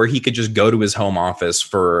permit where he could just go to his home office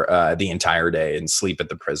for the entire day and sleep at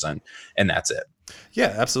the prison, and that's it.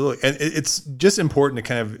 Yeah, absolutely. And it's just important to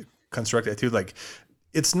kind of construct that too.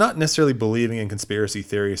 It's not necessarily believing in conspiracy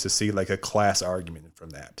theories to see a class argument from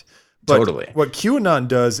that. But totally. What QAnon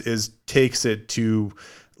does is takes it to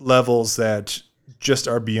levels that just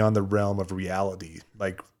are beyond the realm of reality.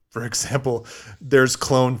 For example, there's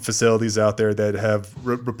clone facilities out there that have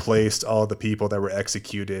replaced all the people that were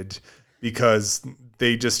executed because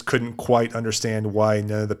they just couldn't quite understand why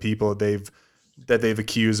none of the people that they've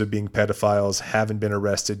accused of being pedophiles haven't been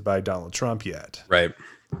arrested by Donald Trump yet. Right.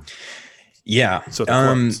 Yeah. So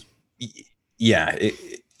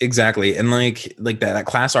exactly. And that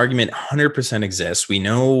class argument 100% exists. We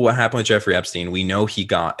know what happened with Jeffrey Epstein. We know he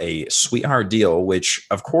got a sweetheart deal, which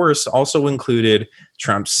of course also included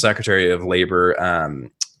Trump's Secretary of Labor,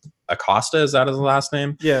 Acosta. Is that his last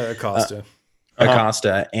name? Yeah, Acosta.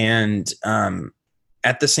 Acosta. And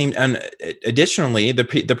at the same, and additionally,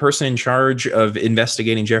 the person in charge of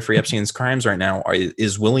investigating Jeffrey Epstein's crimes right now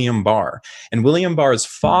is William Barr. And William Barr's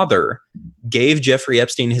father gave Jeffrey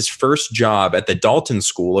Epstein his first job at the Dalton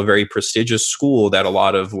School, a very prestigious school that a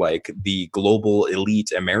lot of the global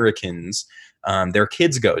elite Americans, their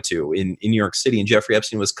kids go to in New York City. And Jeffrey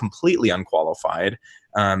Epstein was completely unqualified.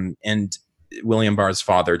 And William Barr's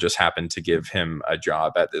father just happened to give him a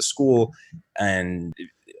job at this school. And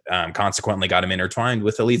consequently got him intertwined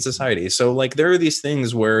with elite society. So like there are these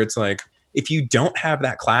things where it's like, if you don't have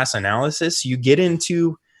that class analysis, you get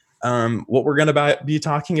into what we're going to be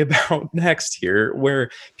talking about next here,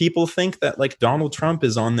 where people think that like Donald Trump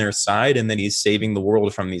is on their side and that he's saving the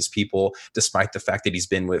world from these people, despite the fact that he's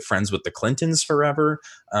been friends with the Clintons forever,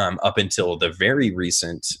 up until the very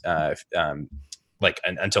recent,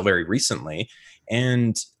 until very recently.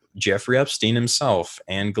 And Jeffrey Epstein himself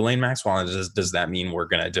and Ghislaine Maxwell. Does that mean we're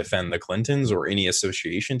going to defend the Clintons or any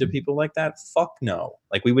association to people like that? Fuck no.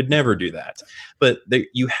 Like we would never do that. But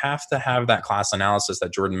you have to have that class analysis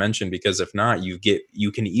that Jordan mentioned, because if not, you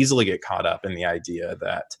can easily get caught up in the idea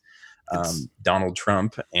that Donald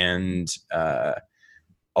Trump and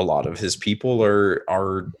a lot of his people are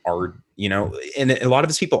and a lot of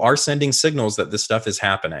his people are sending signals that this stuff is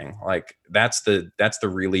happening. Like that's the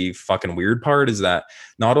really fucking weird part, is that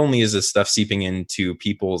not only is this stuff seeping into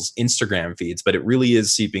people's Instagram feeds, but it really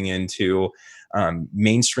is seeping into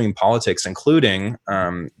mainstream politics, including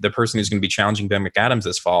the person who's going to be challenging Ben McAdams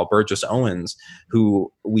this fall, Burgess Owens,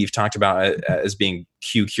 who we've talked about as being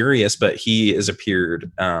Q curious, but he has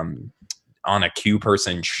appeared on a Q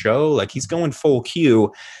person show. Like he's going full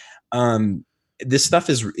Q. This stuff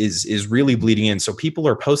is really bleeding in. So people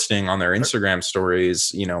are posting on their Instagram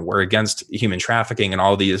stories, we're against human trafficking and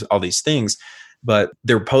all these things, but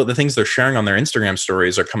the things they're sharing on their Instagram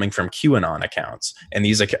stories are coming from QAnon accounts. And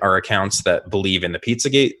these are accounts that believe in the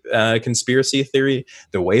Pizzagate conspiracy theory,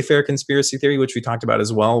 the Wayfair conspiracy theory, which we talked about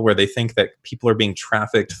as well, where they think that people are being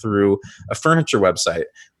trafficked through a furniture website,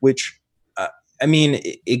 which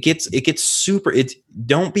it gets super.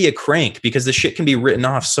 Don't be a crank, because the shit can be written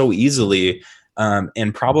off so easily.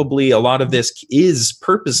 And probably a lot of this is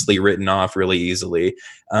purposely written off really easily.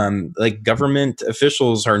 Like government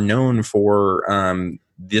officials are known for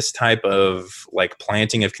this type of like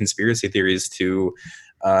planting of conspiracy theories to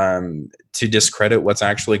discredit what's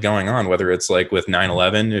actually going on, whether it's like with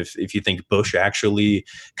 9/11, if you think Bush actually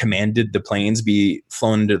commanded the planes be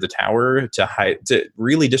flown into the tower to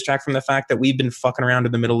really distract from the fact that we've been fucking around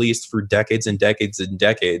in the Middle East for decades and decades and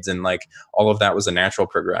decades, and like all of that was a natural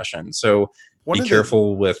progression. So be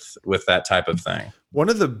careful with that type of thing. One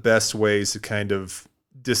of the best ways to kind of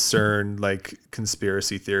discern like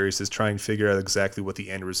conspiracy theories is try and figure out exactly what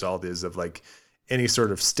the end result is of like any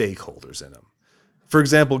sort of stakeholders in them. For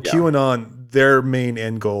example, QAnon, their main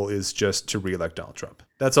end goal is just to reelect Donald Trump.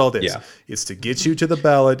 That's all it is. Yeah. It's to get you to the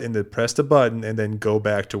ballot and to press the button and then go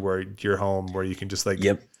back to where your home, where you can just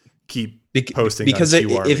keep posting. Because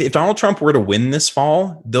if Donald Trump were to win this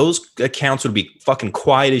fall, those accounts would be fucking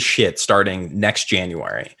quiet as shit starting next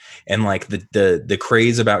January. And like the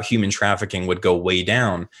craze about human trafficking would go way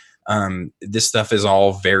down. This stuff is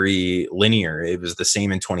all very linear. It was the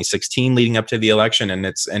same in 2016 leading up to the election, and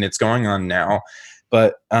it's going on now.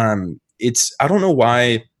 But I don't know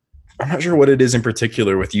why. I'm not sure what it is in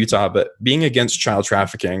particular with Utah, but being against child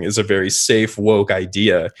trafficking is a very safe, woke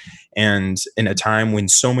idea. And in a time when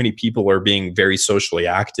so many people are being very socially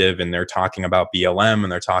active and they're talking about BLM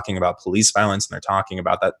and they're talking about police violence and they're talking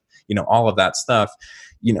about that, all of that stuff,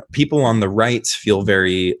 people on the right feel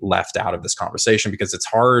very left out of this conversation, because it's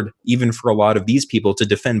hard even for a lot of these people to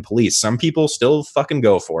defend police. Some people still fucking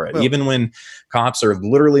go for it. Well, even when cops are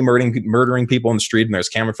literally murdering people in the street and there's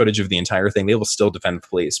camera footage of the entire thing, they will still defend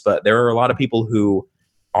police. But there are a lot of people who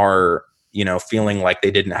are, feeling like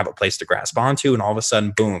they didn't have a place to grasp onto, and all of a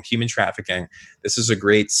sudden, boom, human trafficking. This is a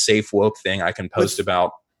great, safe, woke thing I can post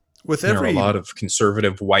about. There are a lot of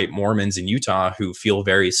conservative white Mormons in Utah who feel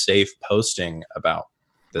very safe posting about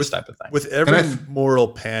this type of thing. With every moral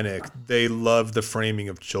panic, they love the framing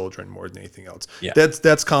of children more than anything else. Yeah.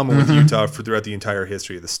 That's common with Utah throughout the entire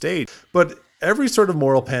history of the state. But every sort of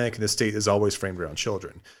moral panic in the state is always framed around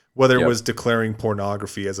children. Whether it was declaring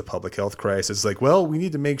pornography as a public health crisis, like, well, we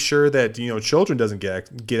need to make sure that children doesn't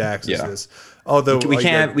get access to this. Although we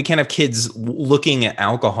can't have kids looking at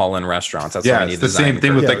alcohol in restaurants. That's why we need it's the same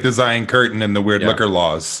thing with like the Zion Curtain and the weird liquor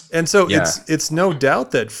laws. And so it's no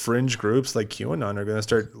doubt that fringe groups like QAnon are going to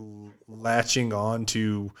start latching on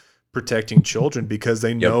to protecting children, because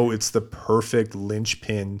they know it's the perfect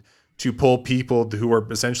linchpin to pull people who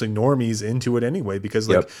are essentially normies into it anyway, because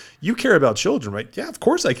you care about children, right? Yeah, of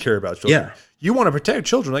course I care about children. Yeah. You want to protect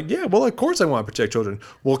children. Like, yeah, well, of course I want to protect children.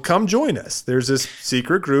 Well, come join us. There's this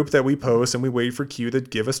secret group that we post and we wait for Q to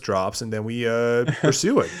give us drops and then we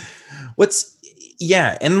pursue it.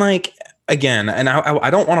 And like, again, and I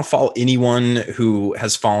don't want to fault anyone who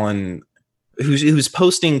has fallen, who's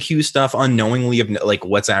posting Q stuff unknowingly of like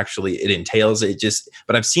what's actually it entails.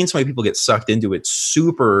 But I've seen so many people get sucked into it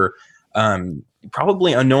super,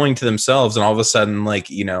 probably unknowing to themselves, and all of a sudden, like,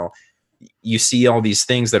 you see all these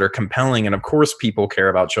things that are compelling, and of course people care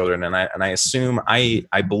about children, and I assume I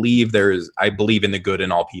believe I believe in the good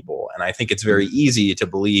in all people, and I think it's very easy to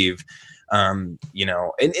believe, you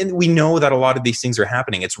know, and we know that a lot of these things are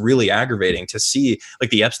happening. It's really aggravating to see, like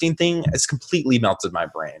the Epstein thing has completely melted my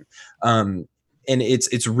brain. And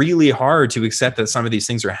it's really hard to accept that some of these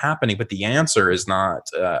things are happening, but the answer is not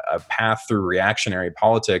a path through reactionary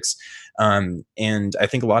politics. And I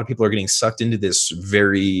think a lot of people are getting sucked into this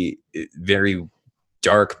very, very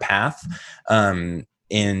dark path.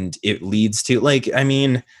 And it leads to, like, I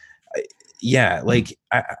mean, yeah, like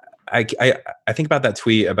I think about that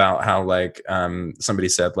tweet about how, like, somebody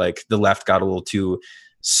said, like, the left got a little too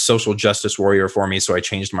social justice warrior for me, so I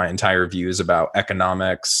changed my entire views about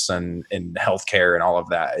economics and healthcare and all of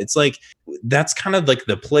that. It's like, that's kind of like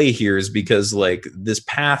the play here, is because, like, this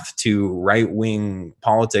path to right-wing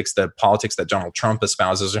politics, the politics that Donald Trump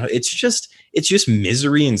espouses, it's just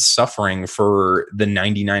misery and suffering for the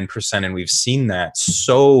 99%. And we've seen that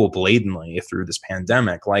so blatantly through this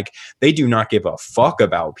pandemic. Like, they do not give a fuck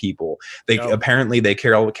about people. They apparently they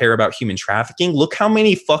care about human trafficking. Look how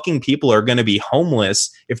many fucking people are going to be homeless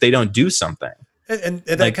if they don't do something. And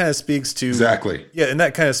that kind of speaks to exactly. Yeah, and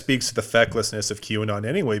that kind of speaks to the fecklessness of QAnon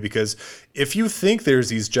anyway, because if you think there's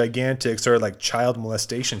these gigantic sort of like child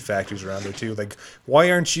molestation factories around there too, like,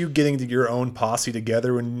 why aren't you getting your own posse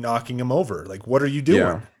together and knocking them over? Like, what are you doing?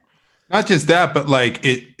 Yeah. Not just that, but like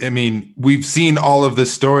I mean, we've seen all of the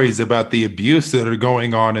stories about the abuse that are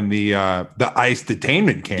going on in the ICE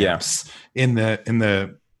detainment camps.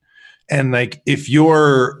 And like, if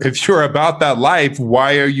you're about that life,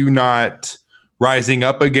 why are you not rising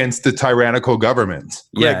up against the tyrannical government?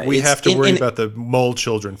 Greg, we have to worry about the mole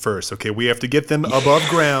children first. Okay, we have to get them above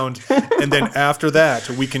ground, and then after that,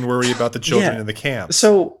 we can worry about the children in the camp.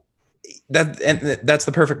 So that's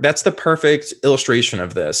the perfect illustration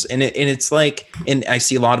of this. And it's like, and I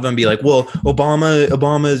see a lot of them be like, well,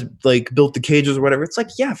 Obama's like built the cages or whatever. It's like,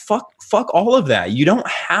 yeah, fuck all of that. You don't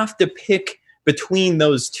have to pick between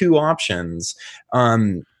those two options.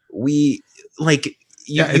 You believe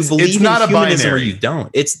it's not in a humanism binary. or you don't.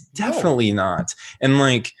 It's definitely not. And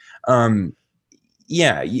like,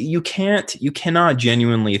 you cannot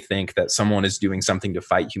genuinely think that someone is doing something to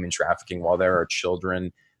fight human trafficking while there are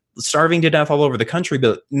children starving to death all over the country,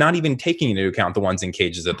 but not even taking into account the ones in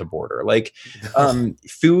cages at the border. Like,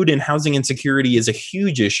 food and housing insecurity is a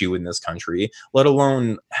huge issue in this country, let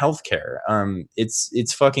alone healthcare.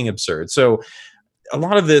 It's fucking absurd. So a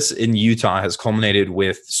lot of this in Utah has culminated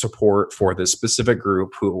with support for this specific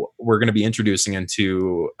group who we're going to be introducing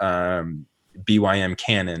into BYM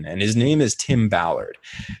canon, and his name is Tim Ballard.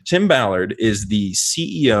 Tim Ballard is the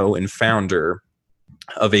CEO and founder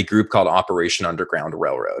of a group called Operation Underground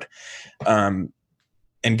Railroad.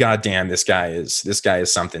 And goddamn, this guy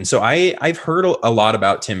is something. So I've heard a lot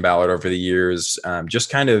about Tim Ballard over the years, just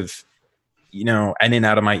kind of, you know, in and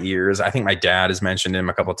out of my ears. I think my dad has mentioned him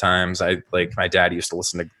a couple of times. My dad used to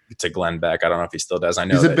listen to Glenn Beck. I don't know if he still does. I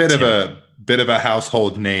know he's a bit of a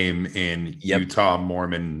household name in Utah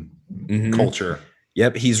Mormon culture.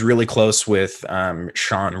 Yep, he's really close with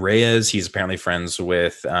Sean Reyes. He's apparently friends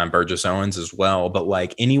with Burgess Owens as well. But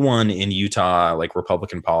like, anyone in Utah, like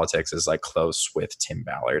Republican politics, is like close with Tim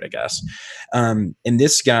Ballard, I guess. And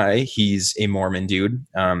this guy, he's a Mormon dude,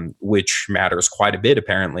 which matters quite a bit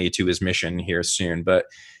apparently to his mission here soon. But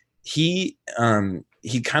he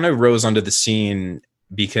kind of rose onto the scene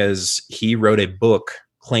because he wrote a book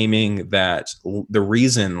claiming that the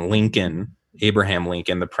reason Abraham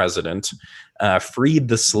Lincoln, the president, freed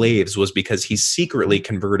the slaves was because he secretly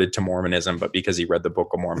converted to Mormonism, but because he read the Book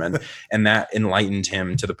of Mormon. And that enlightened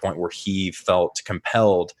him to the point where he felt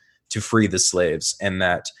compelled to free the slaves. And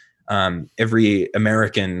that every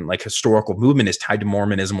American like historical movement is tied to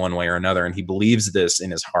Mormonism one way or another. And he believes this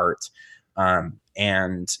in his heart.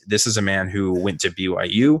 And this is a man who went to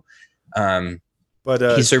BYU.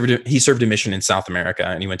 But he served a mission in South America,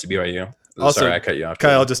 and he went to BYU. Also, sorry, I cut you off.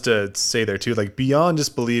 Kyle, just to say there too, like, beyond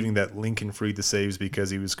just believing that Lincoln freed the slaves because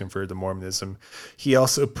he was converted to Mormonism, he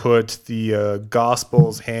also put the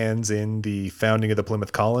Gospel's hands in the founding of the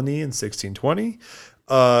Plymouth Colony in 1620,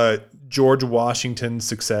 George Washington's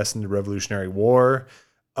success in the Revolutionary War.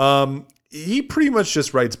 He pretty much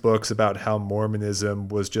just writes books about how Mormonism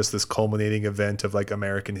was just this culminating event of like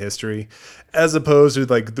American history, as opposed to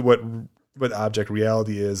like what object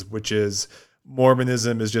reality is, which is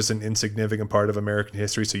Mormonism is just an insignificant part of American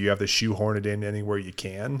history, so you have to shoehorn it in anywhere you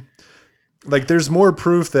can. Like, there's more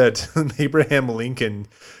proof that Abraham Lincoln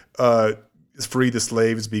freed the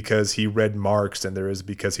slaves because he read Marx than there is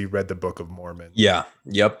because he read the Book of Mormon. Yeah.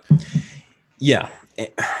 Yep. Yeah.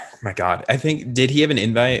 My God. I think, did he have an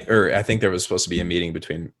invite? Or I think there was supposed to be a meeting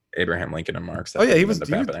between Abraham Lincoln and Marx. Oh yeah, he was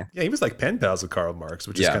happening. he was like pen pals with Karl Marx,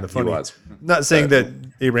 which is Yeah, kind of funny. he was. Not saying that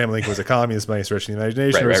Abraham Lincoln was a communist by any stretch of the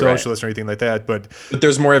imagination, or a socialist or anything like that, but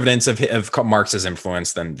there's more evidence of Marx's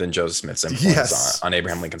influence than Joseph Smith's influence Yes. on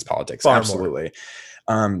Abraham Lincoln's politics. Far more. Absolutely.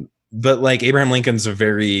 But like Abraham Lincoln's a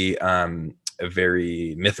very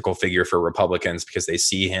mythical figure for Republicans because they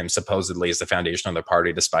see him supposedly as the foundation of the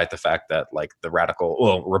party, despite the fact that like the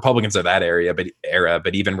Republicans of that era,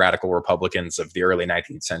 but even radical Republicans of the early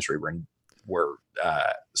 19th century were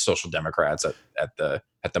social democrats at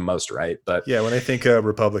the most, right? But yeah, when I think of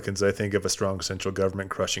Republicans, I think of a strong central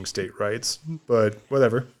government crushing state rights, but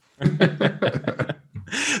whatever.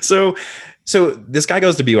 So this guy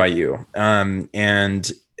goes to BYU,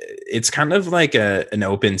 and it's kind of like an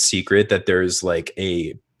open secret that there's like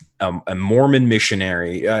a Mormon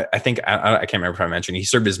missionary. I think I can't remember if I mentioned he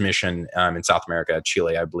served his mission in South America,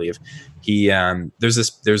 Chile, I believe. He there's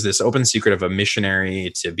this open secret of a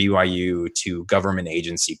missionary to BYU to government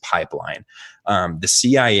agency pipeline. The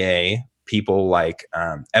CIA, people like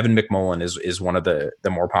Evan McMullen is one of the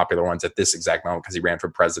more popular ones at this exact moment because he ran for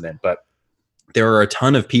president, but there are a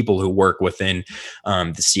ton of people who work within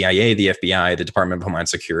the CIA, the FBI, the Department of Homeland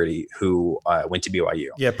Security who went to BYU.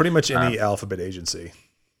 Yeah, pretty much any alphabet agency.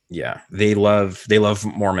 Yeah, they love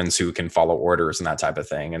Mormons who can follow orders and that type of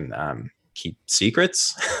thing and keep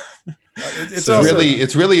secrets.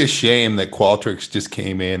 It's really a shame that Qualtrics just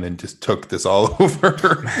came in and just took this all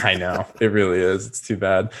over. I know, it really is. It's too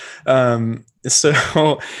bad. So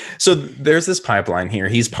there's this pipeline here.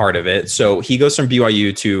 He's part of it. So he goes from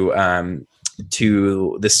BYU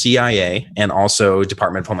to the CIA and also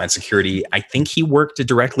Department of Homeland Security. I think he worked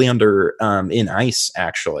directly under in ICE,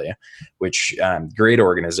 actually, which great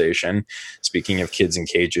organization. Speaking of kids in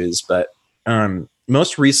cages, but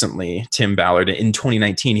most recently, Tim Ballard in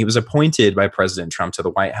 2019, he was appointed by President Trump to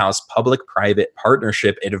the White House Public-Private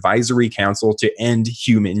Partnership Advisory Council to end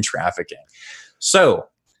human trafficking. So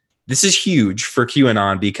this is huge for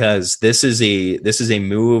QAnon because this is a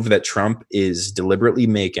move that Trump is deliberately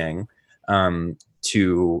making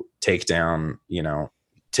to take down,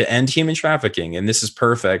 to end human trafficking. And this is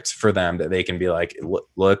perfect for them that they can be like,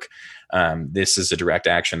 look, this is a direct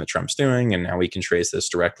action that Trump's doing. And now we can trace this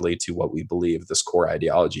directly to what we believe this core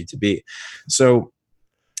ideology to be. So,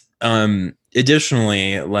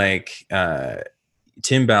 additionally, like,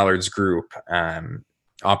 Tim Ballard's group,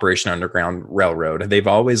 Operation Underground Railroad, they've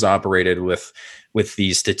always operated with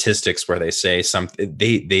these statistics where they say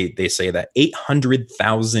they say that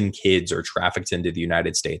 800,000 kids are trafficked into the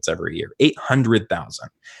United States every year. 800,000.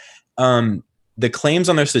 The claims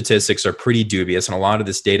on their statistics are pretty dubious, and a lot of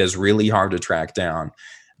this data is really hard to track down.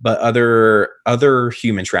 But other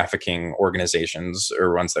human trafficking organizations,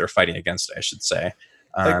 or ones that are fighting against it, I should say,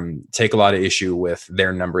 take a lot of issue with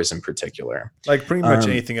their numbers in particular. Like pretty much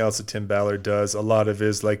anything else that Tim Ballard does, a lot of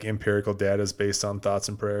his like empirical data is based on thoughts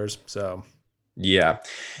and prayers. So yeah,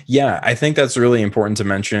 I think that's really important to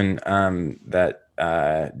mention, that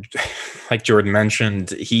like Jordan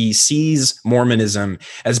mentioned, he sees Mormonism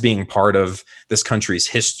as being part of this country's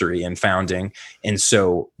history and founding. And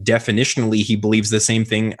so definitionally, he believes the same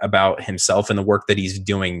thing about himself and the work that he's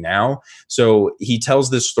doing now. So he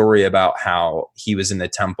tells this story about how he was in the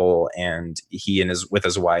temple and with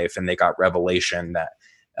his wife, and they got revelation that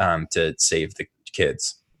to save the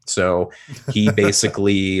kids. So he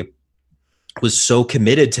basically was so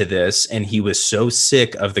committed to this, and he was so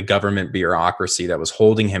sick of the government bureaucracy that was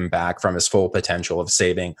holding him back from his full potential of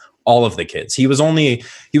saving all of the kids. He was only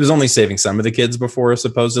saving some of the kids before,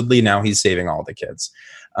 supposedly. Now he's saving all the kids.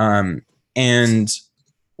 And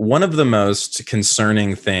one of the most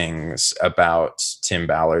concerning things about Tim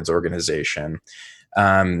Ballard's organization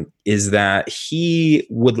is that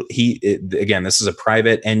again, this is a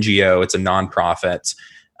private NGO. It's a nonprofit.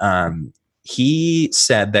 He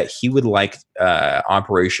said that he would like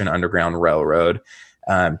Operation Underground Railroad,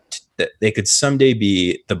 that they could someday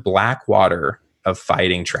be the Blackwater of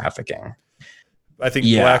fighting trafficking. I think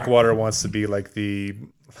Blackwater wants to be like the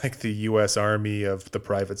U.S. Army of the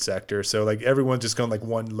private sector. So like everyone's just going like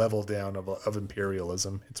one level down of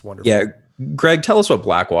imperialism. It's wonderful. Yeah, Greg, tell us what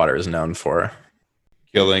Blackwater is known for.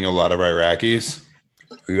 Killing a lot of Iraqis.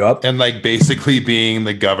 Yep. And like basically being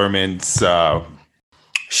the government's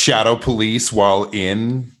shadow police while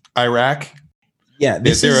in Iraq. Yeah,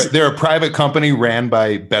 they're a private company ran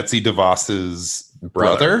by Betsy DeVos's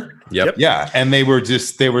brother. Yep. Yeah, and they were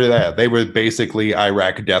basically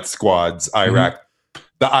Iraq death squads, the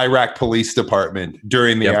Iraq police department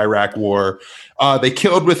during the Iraq war. They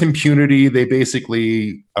killed with impunity. They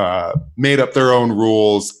basically made up their own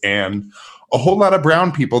rules, and a whole lot of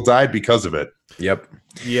brown people died because of it. Yep.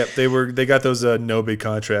 Yep, they got those no bid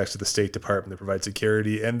contracts to the State Department that provide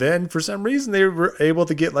security, and then for some reason they were able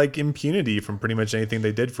to get like impunity from pretty much anything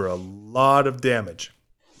they did for a lot of damage.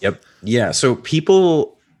 Yep. Yeah. So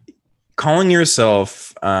people calling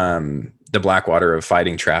yourself the Blackwater of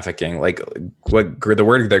fighting trafficking, like what the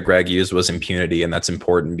word that Greg used was impunity, and that's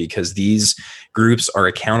important because these groups are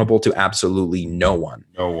accountable to absolutely no one.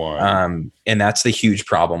 No one. And that's the huge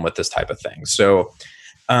problem with this type of thing. So.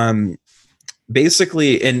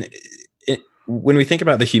 Basically, when we think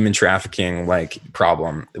about the human trafficking like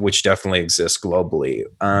problem, which definitely exists globally,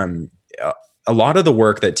 a lot of the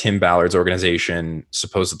work that Tim Ballard's organization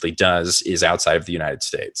supposedly does is outside of the United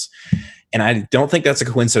States. And I don't think that's a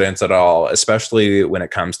coincidence at all, especially when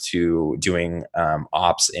it comes to doing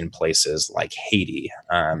ops in places like Haiti.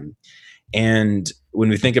 And when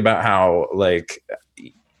we think about how, like,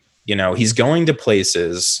 you know, he's going to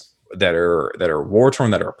places that are war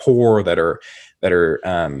torn, that are poor, that are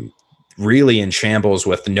really in shambles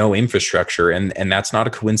with no infrastructure, and that's not a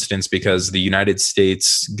coincidence because the United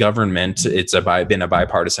States government, it's been a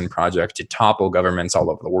bipartisan project to topple governments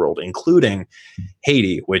all over the world, including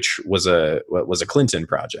Haiti, which was a Clinton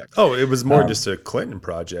project. Oh, it was more just a Clinton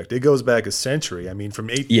project. It goes back a century. I mean, from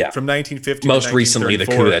 1950. Most recently, the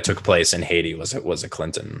coup that took place in Haiti was a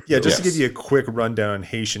Clinton. Yeah, just to give you a quick rundown on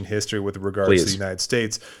Haitian history with regards to the United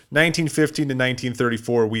States, 1915 to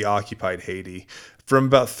 1934, we occupied Haiti. From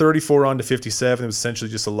about 34 on to 57, it was essentially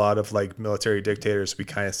just a lot of like military dictators we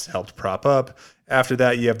kind of helped prop up. After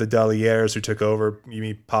that, you have the Daliers who took over. You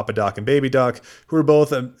mean Papa Doc and Baby Doc, who were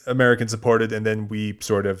both American supported, and then we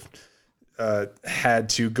sort of had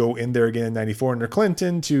to go in there again in 94 under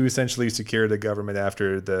Clinton to essentially secure the government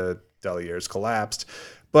after the Daliers collapsed.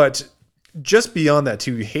 But just beyond that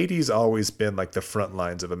too, Haiti's always been like the front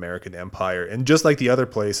lines of American empire, and just like the other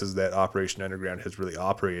places that Operation Underground has really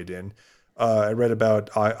operated in. I read about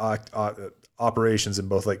operations in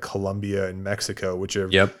both like Colombia and Mexico, which are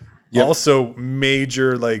also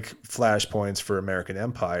major like flashpoints for American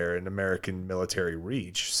empire and American military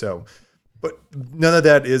reach. So, but none of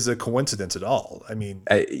that is a coincidence at all. I mean,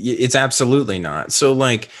 it's absolutely not. So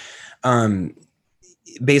like,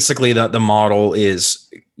 basically the model is,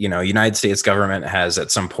 you know, United States government has at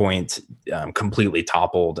some point completely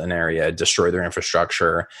toppled an area, destroyed their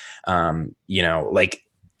infrastructure. You know, like,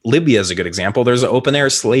 Libya is a good example. There's open air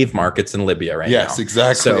slave markets in Libya right now. Yes,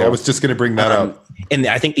 exactly. So, I was just going to bring that up. And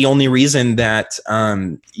I think the only reason that,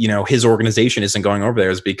 you know, his organization isn't going over there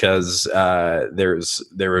is because there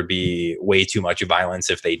would be way too much violence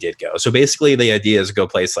if they did go. So basically the idea is to go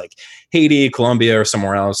place like Haiti, Colombia, or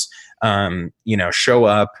somewhere else, you know, show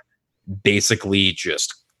up, basically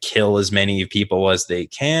just kill as many people as they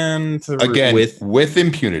can with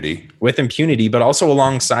impunity, but also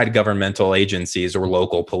alongside governmental agencies or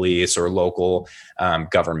local police or local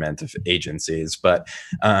government agencies. But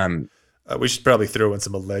we should probably throw in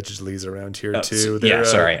some allegedlys around here too. They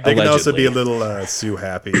allegedly can also be a little Sue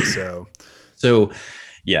happy. So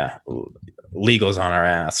yeah, legal's on our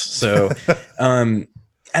ass. So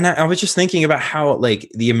and I was just thinking about how like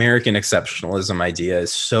the American exceptionalism idea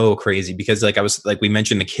is so crazy because like we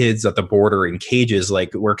mentioned the kids at the border in cages,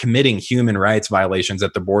 like we're committing human rights violations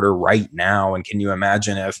at the border right now. And can you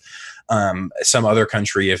imagine if some other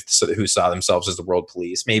country who saw themselves as the world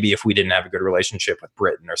police, maybe if we didn't have a good relationship with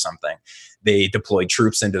Britain or something, they deployed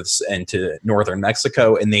troops into northern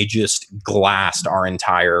Mexico and they just glassed our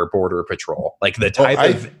entire border patrol, like the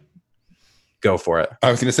type of. Go for it.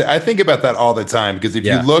 I was going to say, I think about that all the time because if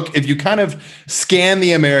you kind of scan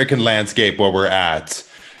the American landscape where we're at,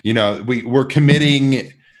 you know, we're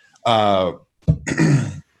committing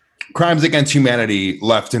crimes against humanity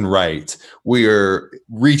left and right. We're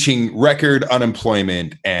reaching record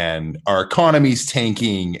unemployment and our economy's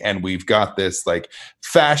tanking. And we've got this like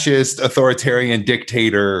fascist authoritarian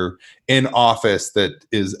dictator in office that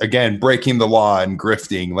is, again, breaking the law and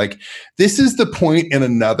grifting. Like this is the point in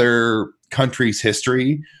another country's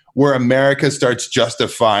history where America starts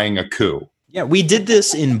justifying a coup. Yeah, we did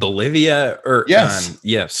this in Bolivia.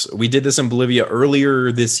 Yes, we did this in Bolivia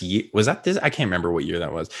earlier this year. Was that this? I can't remember what year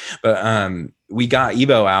that was. But we got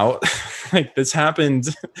Evo out. Like this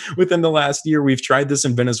happened within the last year. We've tried this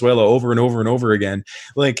in Venezuela over and over and over again.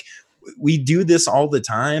 Like we do this all the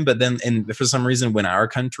time, but then, and for some reason, when our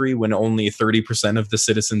country, when only 30% of the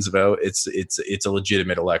citizens vote, it's a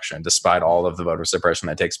legitimate election, despite all of the voter suppression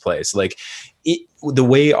that takes place. Like the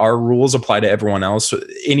way our rules apply to everyone else,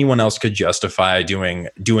 anyone else could justify doing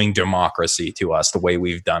democracy to us the way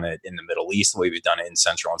we've done it in the Middle East, the way we've done it in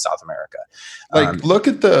Central and South America. Like look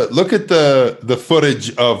at the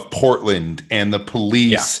footage of Portland and the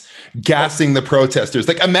police gassing the protesters.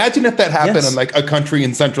 Like, imagine if that happened in like a country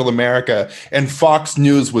in Central America and Fox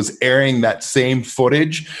News was airing that same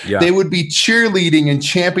footage. Yeah. They would be cheerleading and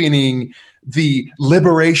championing the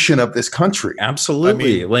liberation of this country.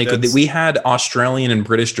 Absolutely. I mean, we had Australian and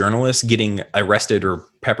British journalists getting arrested or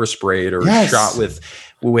pepper sprayed or shot with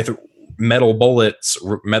metal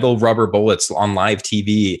rubber bullets on live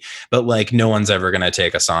TV, but like no one's ever going to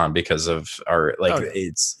take us on because of our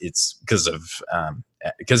it's because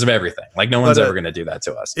of everything. Like no one's ever going to do that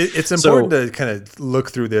to us. It's important to kind of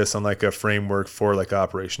look through this on like a framework for like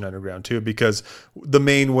Operation Underground too, because the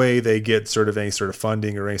main way they get sort of any sort of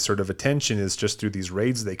funding or any sort of attention is just through these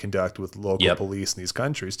raids they conduct with local police in these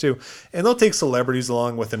countries too. And they'll take celebrities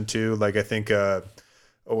along with them too. Like I think,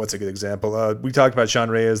 what's a good example? We talked about Sean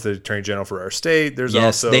Reyes, the Attorney General for our state. There's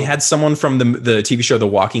also they had someone from the TV show The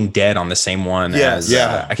Walking Dead on the same one as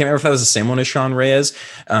I can't remember if that was the same one as Sean Reyes.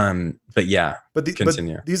 But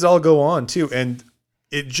these all go on too, and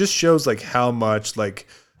it just shows like how much like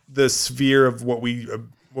the sphere of what we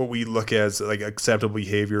look as like acceptable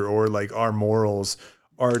behavior or like our morals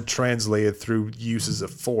are translated through uses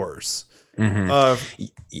of force. Mm-hmm.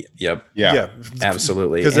 Yeah,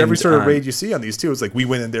 absolutely. Because every sort of raid you see on these too is like we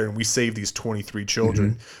went in there and we saved these 23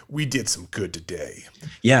 children. Mm-hmm. We did some good today.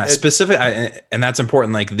 Yeah, and that's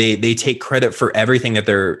important. Like they take credit for everything that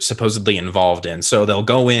they're supposedly involved in. So they'll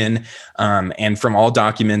go in, and from all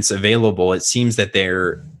documents available, it seems that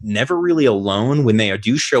they're never really alone. When they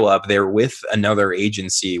do show up, they're with another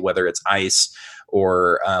agency, whether it's ICE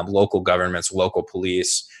or local governments, local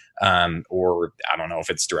police. Or I don't know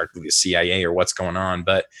if it's directly the CIA or what's going on,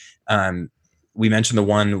 but we mentioned the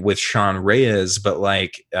one with Sean Reyes, but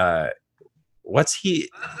like, is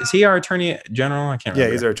he our Attorney General? I can't remember.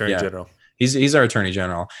 Yeah, he's our Attorney General. He's our Attorney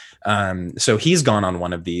General. So he's gone on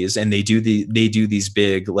one of these, and they do these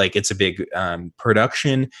big, like it's a big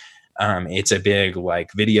production. It's a big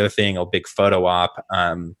like video thing, a big photo op.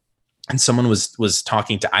 And someone was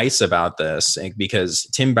talking to ICE about this because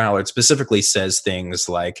Tim Ballard specifically says things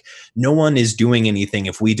like, no one is doing anything.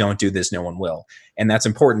 If we don't do this, no one will. And that's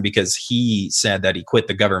important because he said that he quit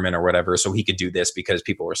the government or whatever, so he could do this because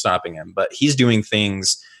people were stopping him. But he's doing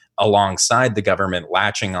things alongside the government,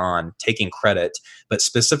 latching on, taking credit. But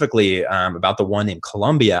specifically about the one in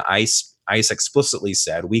Colombia, ICE explicitly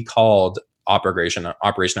said, we called Operation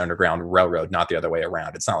Underground Railroad, not the other way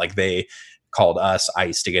around. It's not like they called us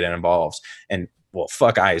ICE to get involved, and well,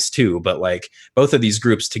 fuck ICE too, but like both of these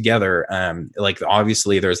groups together, like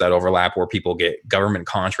obviously there's that overlap where people get government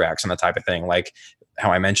contracts and that type of thing. Like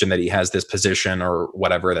how I mentioned that he has this position or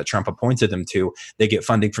whatever that Trump appointed them to, they get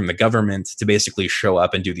funding from the government to basically show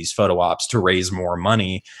up and do these photo ops to raise more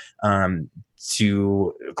money,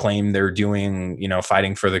 to claim they're doing,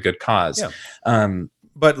 fighting for the good cause. Yeah.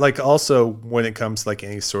 But like also when it comes to like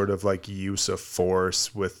any sort of like use of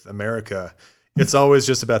force with America, it's always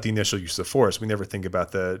just about the initial use of force. We never think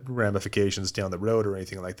about the ramifications down the road or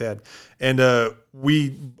anything like that. And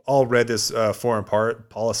we all read this foreign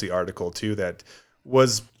policy article too that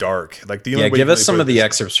was dark. Like the only way give us some of the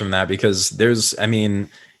excerpts from that, because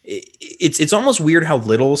it's almost weird how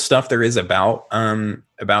little stuff there is about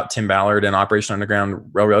Tim Ballard and Operation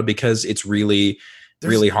Underground Railroad, because it's really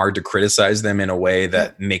hard to criticize them in a way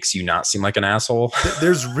that makes you not seem like an asshole.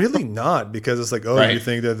 There's really not, because it's like, you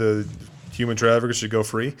think that the human traffickers should go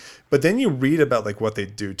free, but then you read about like what they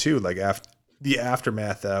do too, like the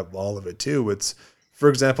aftermath of all of it too. It's, for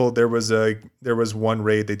example, there was one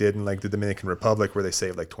raid they did in like the Dominican Republic where they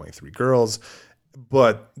saved like 23 girls,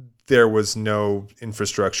 but there was no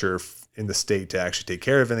infrastructure in the state to actually take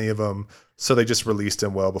care of any of them. So they just released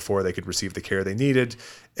them well before they could receive the care they needed.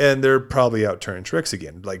 And they're probably out turning tricks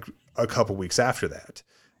again, like a couple weeks after that.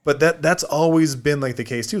 But that's always been like the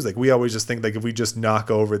case too. Is like, we always just think like if we just knock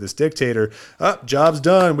over this dictator, job's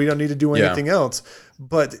done. We don't need to do anything else.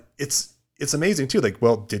 But it's amazing too. Like,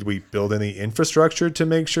 well, did we build any infrastructure to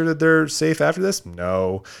make sure that they're safe after this?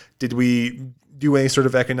 No. Did we do any sort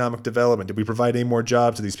of economic development? Did we provide any more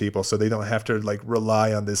jobs to these people so they don't have to like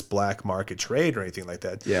rely on this black market trade or anything like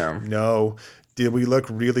that? Yeah. No. Did we look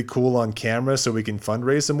really cool on camera so we can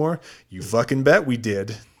fundraise some more? You fucking bet we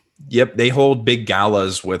did. Yep. They hold big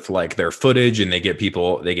galas with like their footage, and they get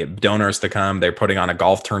donors to come. They're putting on a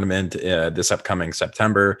golf tournament this upcoming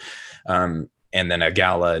September. And then a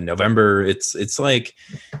gala in November. It's like,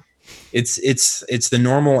 it's the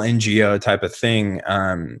normal NGO type of thing.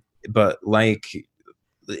 But like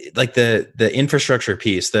the infrastructure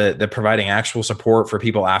piece, the providing actual support for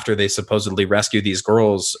people after they supposedly rescue these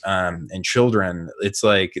girls and children, it's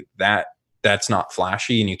like that that's not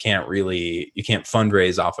flashy, and you can't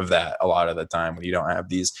fundraise off of that a lot of the time when you don't have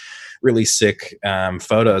these really sick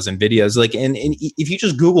photos and videos. Like, and if you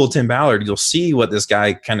just Google Tim Ballard, you'll see what this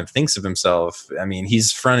guy kind of thinks of himself. I mean,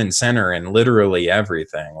 he's front and center in literally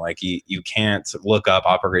everything. Like, you can't look up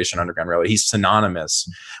Operation Underground Railroad. He's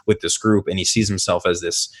synonymous with this group, and he sees himself as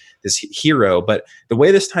this hero. But the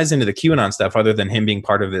way this ties into the QAnon stuff, other than him being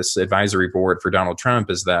part of this advisory board for Donald Trump,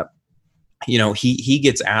 is that, you know, he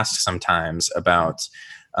gets asked sometimes about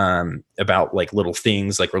like little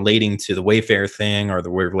things like relating to the Wayfair thing or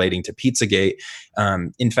relating to Pizzagate.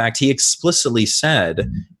 In fact, he explicitly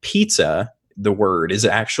said pizza, the word, is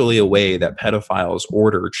actually a way that pedophiles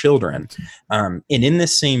order children. And in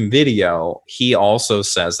this same video, he also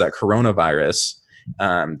says that coronavirus,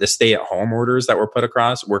 the stay-at-home orders that were put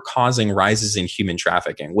across, were causing rises in human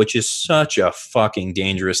trafficking, which is such a fucking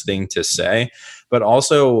dangerous thing to say, but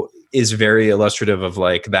also is very illustrative of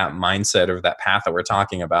like that mindset or that path that we're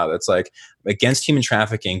talking about. It's like against human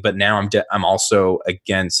trafficking, but now I'm also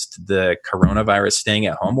against the coronavirus staying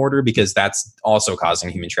at home order because that's also causing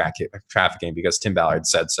human trafficking because Tim Ballard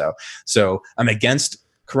said so. So I'm against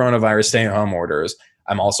coronavirus staying at home orders.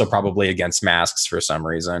 I'm also probably against masks for some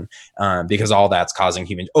reason because all that's causing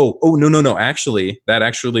human. No. Actually, that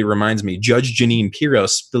actually reminds me. Judge Jeanine Pirro,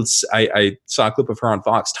 I saw a clip of her on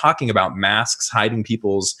Fox talking about masks hiding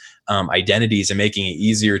people's identities and making it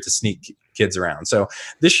easier to sneak kids around. So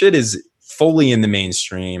this shit is fully in the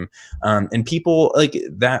mainstream, and people like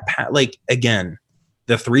that. Like, again,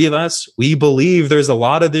 the three of us, we believe there's a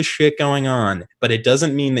lot of this shit going on, but it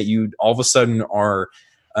doesn't mean that you all of a sudden are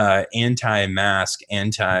anti-mask,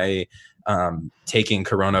 taking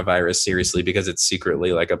coronavirus seriously because it's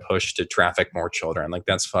secretly like a push to traffic more children. Like,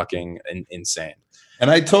 that's fucking insane. And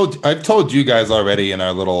I've told you guys already in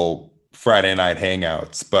our little Friday night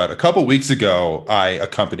hangouts, but a couple weeks ago, I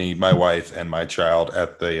accompanied my wife and my child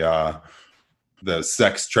at the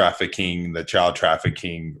sex trafficking, the child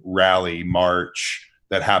trafficking rally march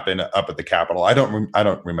that happened up at the Capitol. I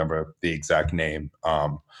don't remember the exact name.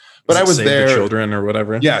 But I was Save there. the Children or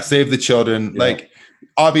whatever. Yeah, Save the Children. Yeah. Like,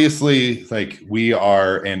 obviously, like, we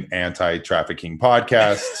are an anti-trafficking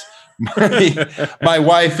podcast. My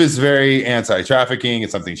wife is very anti-trafficking.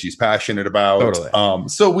 It's something she's passionate about. Totally.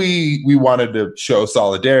 So we wanted to show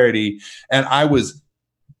solidarity, and I was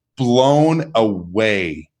blown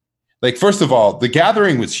away. Like, first of all, the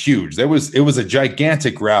gathering was huge. It was a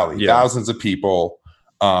gigantic rally, thousands of people.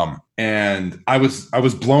 And I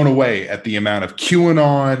was blown away at the amount of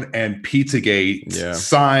QAnon and Pizzagate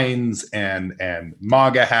signs and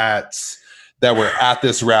MAGA hats that were at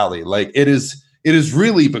this rally. Like, it has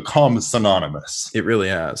really become synonymous. It really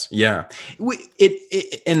has. Yeah.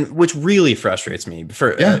 And which really frustrates me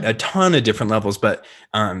for a ton of different levels, but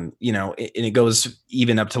you know, and it goes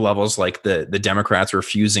even up to levels like the Democrats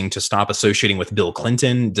refusing to stop associating with Bill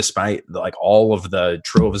Clinton, despite like all of the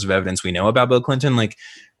troves of evidence we know about Bill Clinton. Like,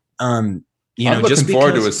 I'm looking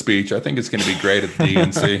forward to his speech. I think it's going to be great at the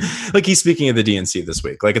DNC. Like, he's speaking at the DNC this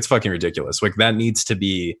week. Like, it's fucking ridiculous. Like, that needs to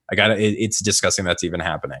be. It's disgusting that's even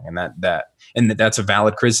happening, and that's a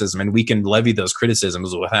valid criticism, and we can levy those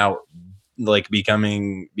criticisms without like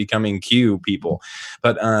becoming Q people.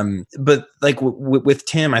 But like with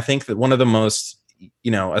Tim, I think that one of the most,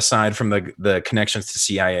 you know, aside from the connections to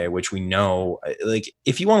CIA, which we know, like,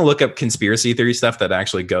 if you want to look up conspiracy theory stuff that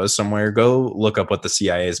actually goes somewhere, go look up what the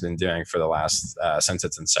CIA has been doing for the last since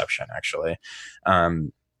its inception, actually,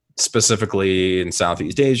 specifically in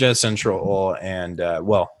Southeast Asia, Central, and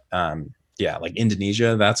like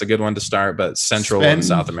Indonesia. That's a good one to start, but Central and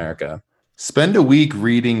South America. Spend a week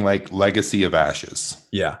reading like Legacy of Ashes.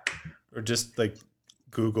 Yeah, or just like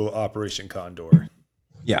Google Operation Condor.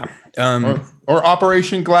 Yeah. Or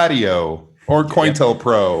Operation Gladio or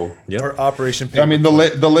COINTELPRO. Yep. Or Operation Paper. I mean, the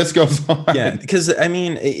list goes on. Yeah, because I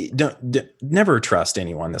mean, never trust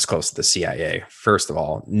anyone that's close to the CIA. First of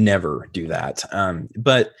all, never do that.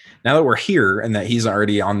 But now that we're here and that he's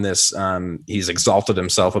already on this, he's exalted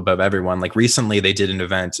himself above everyone. Like, recently they did an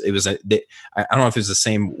event. It was I don't know if it was the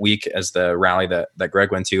same week as the rally that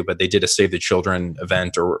Greg went to, but they did a Save the Children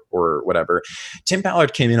event or whatever. Tim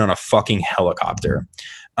Ballard came in on a fucking helicopter.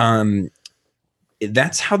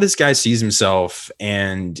 That's how this guy sees himself.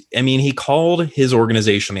 And I mean, he called his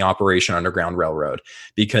organization the Operation Underground Railroad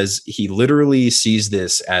because he literally sees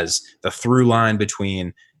this as the through line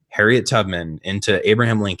between Harriet Tubman into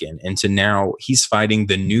Abraham Lincoln into now he's fighting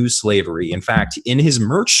the new slavery. In fact, in his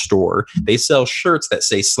merch store, they sell shirts that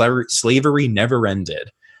say slavery never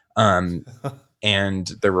ended. And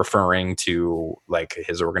they're referring to like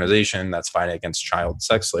his organization that's fighting against child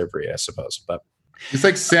sex slavery, I suppose. But it's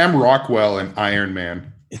like Sam Rockwell and Iron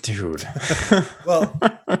Man. dude. Well,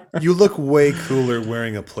 you look way cooler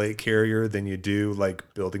wearing a plate carrier than you do like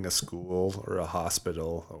building a school or a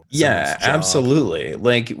hospital. Or Yeah, someone's job. absolutely.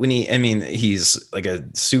 Like he's like a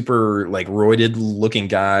super like roided looking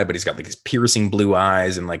guy, but he's got like these piercing blue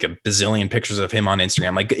eyes and like a bazillion pictures of him on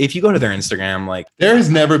Instagram. Like if you go to their Instagram, like There has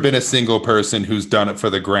never been a single person who's done it for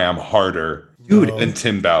the gram harder, Dude. than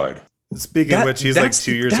Tim Ballard. Speaking of which, he's like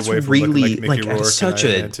 2 years away from looking like Mickey Rourke.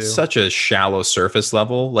 At such a shallow surface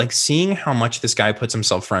level. Like seeing how much this guy puts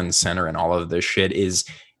himself front and center in all of this shit is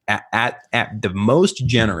at the most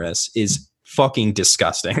generous is fucking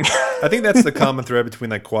disgusting. I think that's the common thread between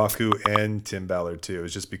like Kwaku and Tim Ballard too.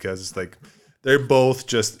 Is just because it's like they're both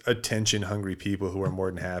just attention hungry people who are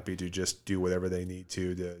more than happy to just do whatever they need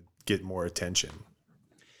to get more attention.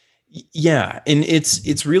 Yeah, and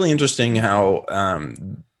it's really interesting how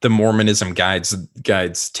the Mormonism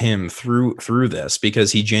guides Tim through this,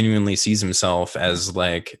 because he genuinely sees himself as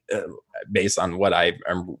like, based on what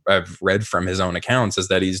I've read from his own accounts, is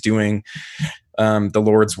that he's doing the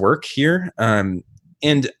Lord's work here, and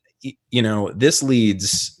you know, this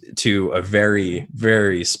leads to a very,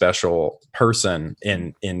 very special person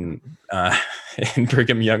in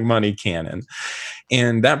Brigham Young money canon.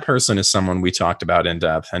 And that person is someone we talked about in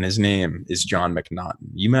depth, and his name is John McNaughton.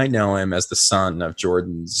 You might know him as the son of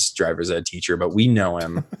Jordan's driver's ed teacher, but we know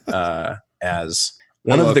him as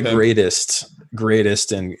one of the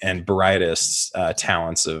greatest and brightest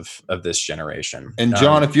talents of this generation. And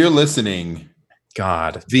John, if you're listening,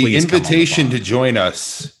 God, the invitation to join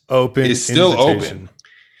us is still open.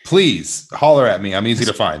 Please holler at me. I'm easy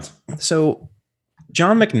to find. So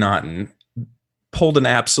John McNaughton pulled an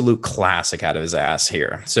absolute classic out of his ass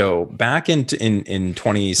here. So back in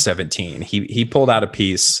 2017, he pulled out a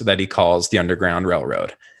piece that he calls the Underground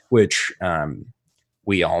Railroad, which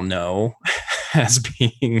we all know as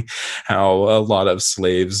being how a lot of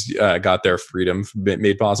slaves got their freedom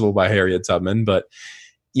made possible by Harriet Tubman. But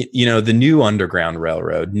you know, the new Underground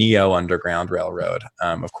Railroad, Neo Underground Railroad,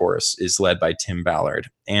 of course, is led by Tim Ballard.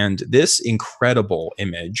 And this incredible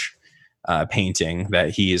image painting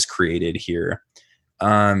that he has created here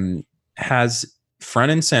has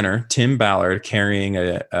front and center Tim Ballard carrying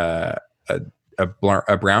a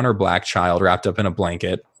brown or black child wrapped up in a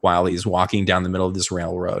blanket while he's walking down the middle of this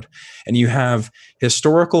railroad. And you have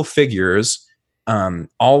historical figures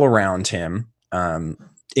all around him,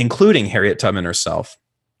 including Harriet Tubman herself.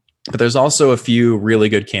 But there's also a few really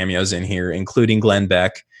good cameos in here, including Glenn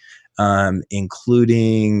Beck,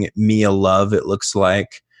 including Mia Love, it looks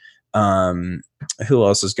like. Who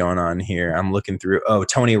else is going on here? I'm looking through. Oh,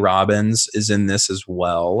 Tony Robbins is in this as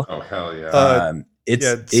well. Oh, hell yeah.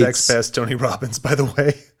 Sex Pest Tony Robbins, by the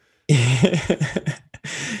way.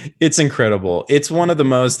 It's incredible. It's one of the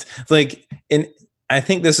most and I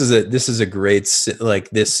think this is a great,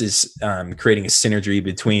 like, this is creating a synergy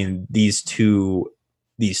between these two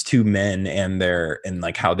men and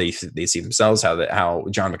like how they see themselves, how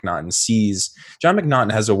John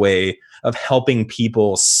McNaughton has a way of helping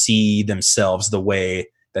people see themselves the way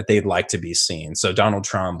that they'd like to be seen. So Donald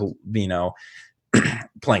Trump, you know,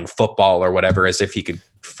 playing football or whatever, as if he could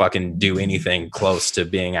fucking do anything close to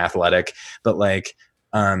being athletic. But like,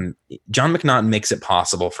 John McNaughton makes it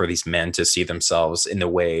possible for these men to see themselves in the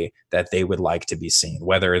way that they would like to be seen,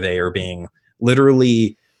 whether they are being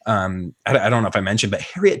literally, I don't know if I mentioned, but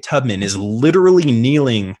Harriet Tubman is literally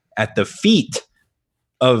kneeling at the feet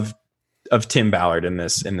of Tim Ballard in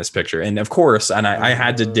this picture. And of course, and I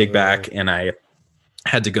had to dig back and I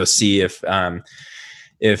had to go see if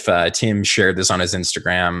Tim shared this on his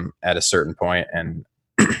Instagram at a certain point, and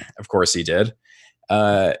of course he did.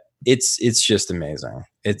 It's just amazing.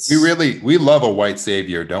 We love a white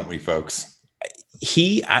savior, don't we, folks?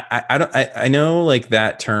 I know, like,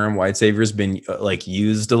 that term white savior has been like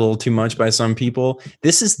used a little too much by some people.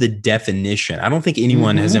 This is the definition. I don't think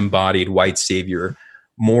anyone has embodied white savior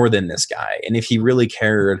more than this guy. And if he really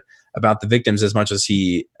cared about the victims as much as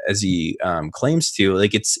he claims to,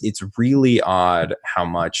 like, it's really odd how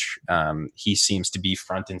much he seems to be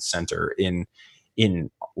front and center in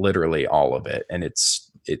literally all of it. And it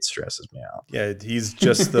stresses me out. Yeah, he's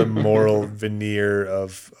just the moral veneer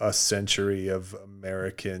of a century of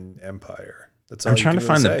American empire. That's all. I'm trying to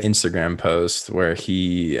find the Instagram post where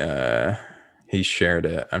he shared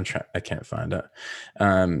it. I can't find it.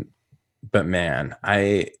 But man,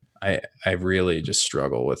 I really just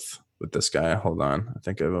struggle with this guy. Hold on. I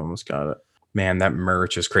think I've almost got it. Man, that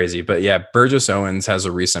merch is crazy. But yeah, Burgess Owens has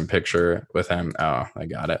a recent picture with him. Oh, I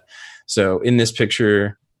got it. So in this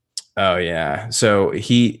picture, oh yeah. So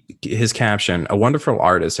his caption, "A wonderful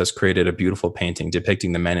artist has created a beautiful painting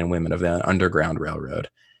depicting the men and women of the Underground Railroad.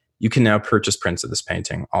 You can now purchase prints of this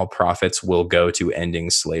painting. All profits will go to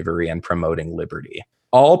ending slavery and promoting liberty.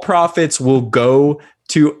 All profits will go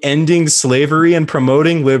to ending slavery and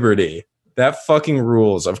promoting liberty. That fucking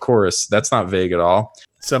rules. Of course, that's not vague at all.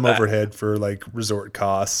 Some overhead for like resort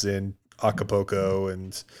costs in Acapulco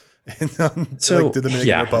and like the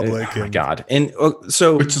Dominican Republic. Oh my God. And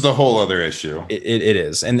so, which is a whole other issue. It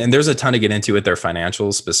is. And there's a ton to get into with their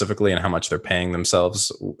financials specifically and how much they're paying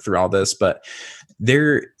themselves through all this. But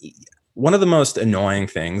one of the most annoying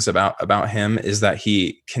things about him is that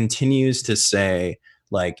he continues to say,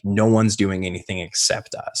 like, no one's doing anything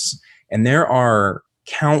except us. And there are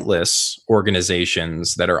countless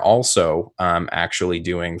organizations that are also actually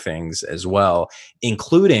doing things as well,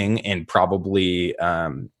 including, and probably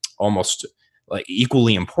almost like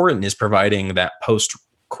equally important, is providing that post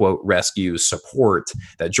quote rescue support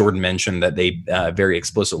that Jordan mentioned that they very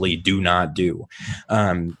explicitly do not do.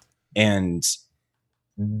 And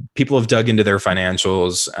people have dug into their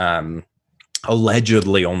financials.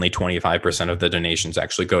 Allegedly only 25% of the donations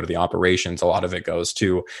actually go to the operations. A lot of it goes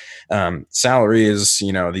to salaries,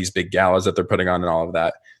 these big galas that they're putting on and all of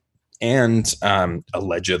that. And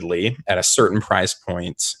allegedly at a certain price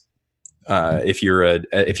point, if you're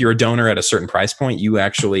a donor at a certain price point, you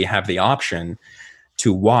actually have the option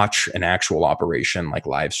to watch an actual operation like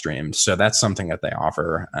live streamed. So that's something that they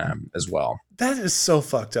offer as well. That is so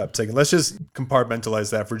fucked up. Let's just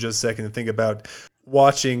compartmentalize that for just a second and think about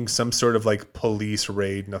watching some sort of like police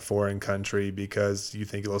raid in a foreign country because you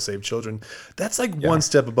think it'll save children. That's like one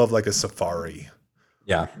step above like a safari.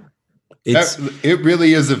 Yeah. It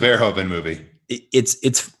really is a Verhoeven movie.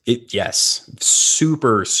 Yes,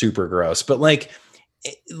 super, super gross. But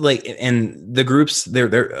and the groups,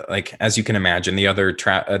 they're like, as you can imagine, the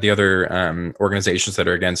other organizations that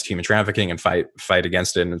are against human trafficking and fight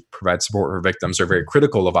against it and provide support for victims are very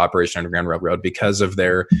critical of Operation Underground Railroad because of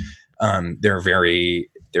their very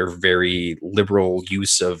liberal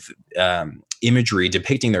use of imagery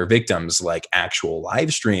depicting their victims, like actual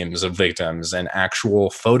live streams of victims and actual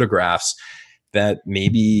photographs that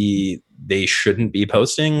maybe they shouldn't be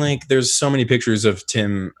posting. Like, there's so many pictures of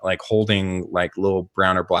Tim like holding like little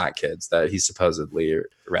brown or black kids that he supposedly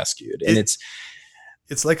rescued, and it's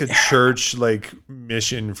like a church like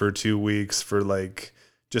mission for 2 weeks for like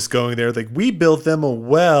just going there. Like, we built them a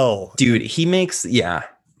well, dude. He makes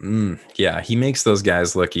he makes those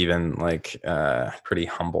guys look even like pretty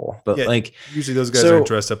humble, but like usually those guys aren't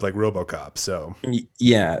dressed up like RoboCop. So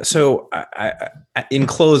so I in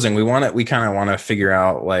closing, we kind of want to figure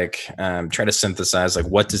out like try to synthesize like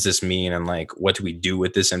what does this mean and like what do we do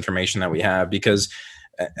with this information that we have, because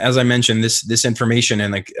as I mentioned, this information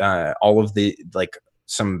and like all of the like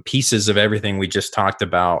some pieces of everything we just talked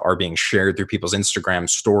about are being shared through people's Instagram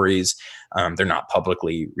stories. They're not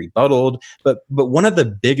publicly rebutted, but one of the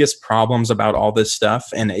biggest problems about all this stuff,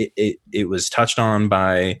 and it was touched on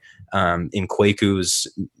by in Kwaku's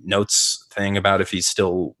notes thing about if he's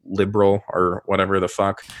still liberal or whatever the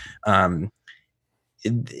fuck.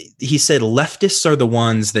 He said leftists are the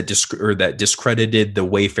ones that discredited the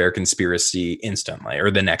Wayfair conspiracy instantly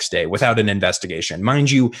or the next day without an investigation.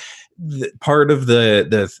 Mind you, part of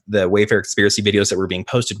the Wayfair conspiracy videos that were being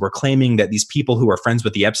posted were claiming that these people who are friends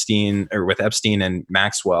with Epstein and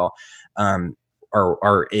Maxwell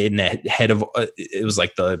are in the head of it was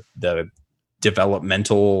like the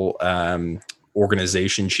developmental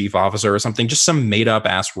organization chief officer or something, just some made up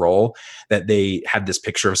ass role that they had this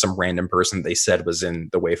picture of some random person that they said was in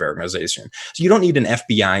the Wayfair organization. So you don't need an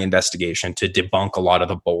FBI investigation to debunk a lot of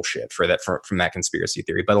the bullshit from that conspiracy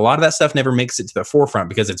theory. But a lot of that stuff never makes it to the forefront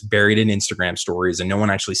because it's buried in Instagram stories and no one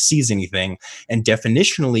actually sees anything. And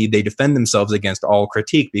definitionally, they defend themselves against all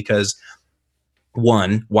critique because,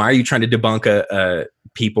 one, why are you trying to debunk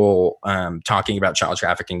people talking about child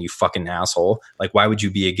trafficking, you fucking asshole? Like, why would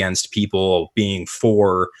you be against people being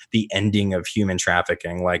for the ending of human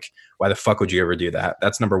trafficking? Like, why the fuck would you ever do that?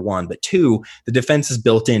 That's number one. But two, the defense is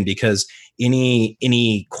built in because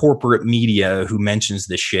any corporate media who mentions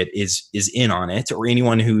this shit is in on it, or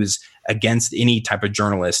anyone who's against any type of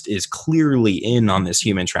journalist is clearly in on this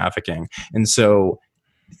human trafficking. And so,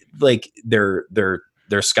 like, they're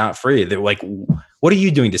scot-free. They're like, what are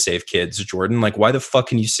you doing to save kids, Jordan? Like, why the fuck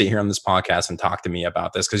can you sit here on this podcast and talk to me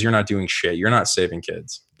about this? Because you're not doing shit. You're not saving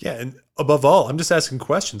kids. Yeah, and above all, I'm just asking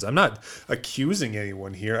questions. I'm not accusing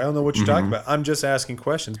anyone here. I don't know what you're talking about. I'm just asking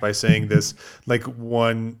questions by saying this, like,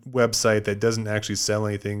 one website that doesn't actually sell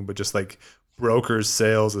anything, but just like brokers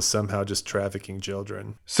sales is somehow just trafficking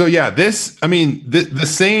children. So yeah, the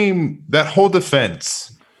same, that whole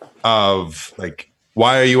defense of like,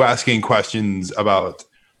 why are you asking questions about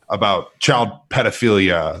child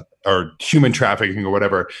pedophilia or human trafficking or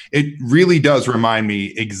whatever, it really does remind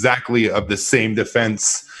me exactly of the same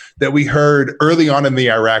defense that we heard early on in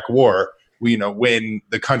the Iraq War. When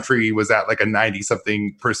the country was at like a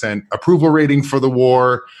 90-something% approval rating for the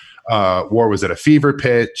war, war was at a fever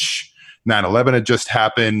pitch, 9/11 had just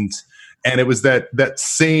happened. And it was that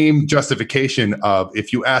same justification of,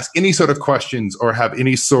 if you ask any sort of questions or have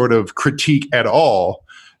any sort of critique at all,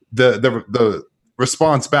 the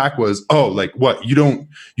response back was, oh, like what? You don't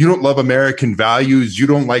love American values? You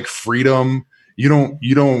don't like freedom? You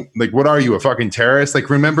don't like, what are you, a fucking terrorist? Like,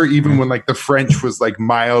 remember even when like the French was like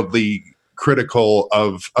mildly critical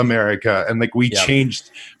of America, and like we changed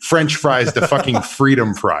French fries to fucking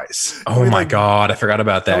freedom fries. Oh my God, I forgot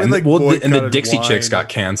about that. And the Dixie Chicks got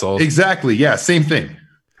canceled. Exactly. Yeah, same thing.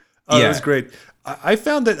 Oh, yeah. That was great. I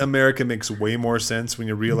found that America makes way more sense when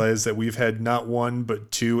you realize that we've had not one but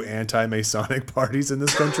two anti-Masonic parties in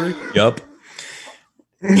this country. Yup.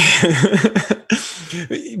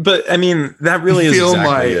 But I mean, that really is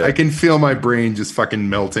exactly it. I can feel my brain just fucking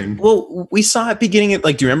melting. Well, we saw it beginning at,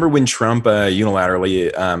 like, do you remember when Trump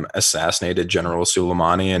unilaterally assassinated General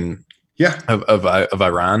Soleimani and of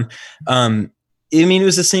Iran? I mean, it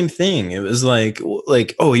was the same thing. It was like,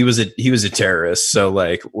 oh, he was a terrorist. So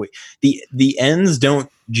like the ends don't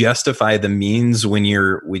justify the means when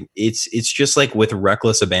it's just like with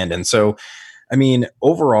reckless abandon. So, I mean,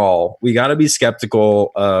 overall, we got to be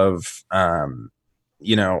skeptical of,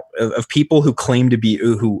 of people who claim to be,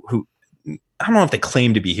 who I don't know if they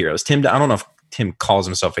claim to be heroes. I don't know if Tim calls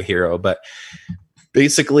himself a hero, but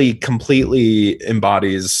basically completely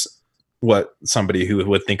embodies what somebody who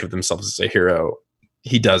would think of themselves as a hero.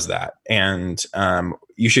 He does that. And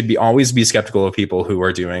you should always be skeptical of people who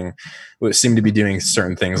seem to be doing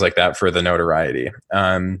certain things like that for the notoriety.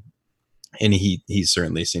 And he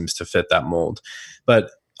certainly seems to fit that mold.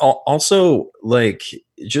 But also, like,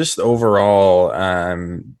 just overall,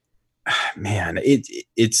 man,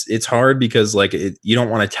 it's hard because, like, you don't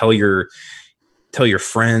want to tell your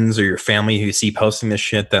friends or your family who see posting this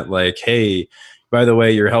shit that, like, hey, by the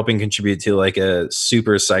way, you're helping contribute to like a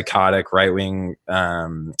super psychotic right-wing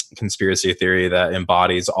conspiracy theory that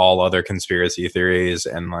embodies all other conspiracy theories.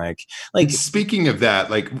 And like speaking of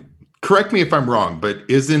that, like, correct me if I'm wrong, but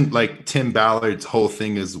isn't like Tim Ballard's whole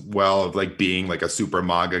thing as well of like being like a super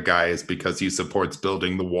MAGA guy is because he supports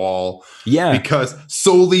building the wall? Yeah.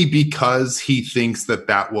 Solely because he thinks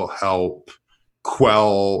that will help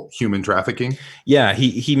quell human trafficking. Yeah,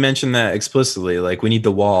 he mentioned that explicitly. Like, we need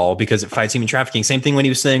the wall because it fights human trafficking. Same thing when he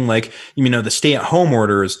was saying, like, the stay-at-home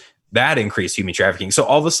orders that increase human trafficking. So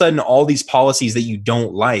all of a sudden, all these policies that you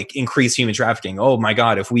don't like increase human trafficking. Oh my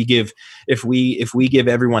God, if we give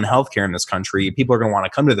everyone healthcare in this country, people are going to want to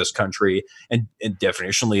come to this country, and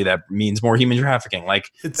definitionally that means more human trafficking.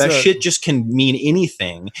 Like, shit just can mean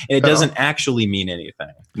anything, and it doesn't actually mean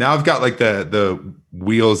anything. Now I've got like the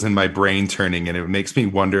wheels in my brain turning, and it makes me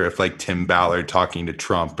wonder if like Tim Ballard talking to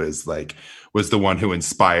Trump was the one who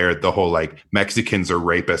inspired the whole like Mexicans are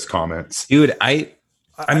rapists comments. Dude,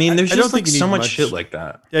 I mean, there's just like so much shit like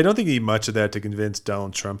that. Yeah, I don't think you need much of that to convince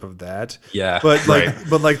Donald Trump of that. Yeah, but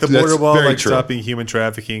like the border wall, like stopping human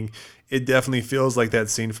trafficking, it definitely feels like that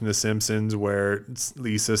scene from The Simpsons where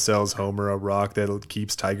Lisa sells Homer a rock that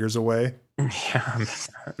keeps tigers away. Yeah,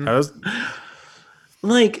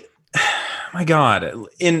 like, my God.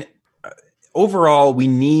 Overall, we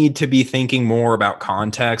need to be thinking more about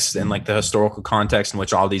context and like the historical context in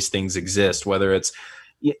which all these things exist, whether it's,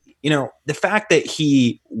 the fact that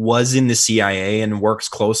he was in the CIA and works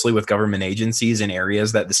closely with government agencies in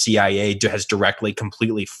areas that the CIA has directly,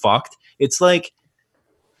 completely fucked. It's like,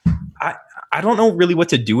 I don't know really what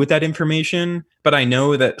to do with that information, but I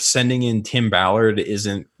know that sending in Tim Ballard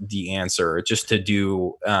isn't the answer. Just to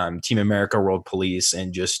do Team America World Police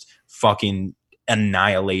and just fucking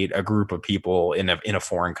annihilate a group of people in a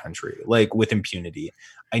foreign country, like, with impunity.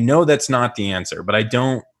 I know that's not the answer, but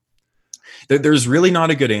there's really not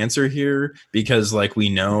a good answer here because, like, we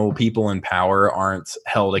know people in power aren't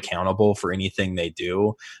held accountable for anything they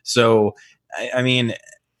do. So, I mean,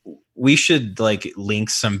 we should like link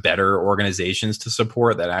some better organizations to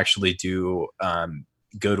support that actually do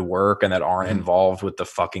good work and that aren't involved with the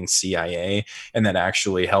fucking CIA and that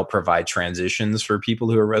actually help provide transitions for people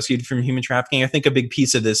who are rescued from human trafficking. I think a big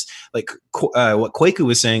piece of this, like what Kwaku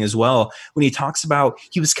was saying as well, when he talks about,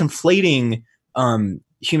 he was conflating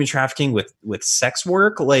human trafficking with sex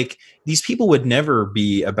work. Like, these people would never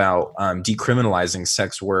be about decriminalizing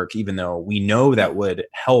sex work, even though we know that would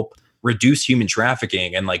help reduce human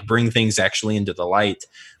trafficking and like bring things actually into the light.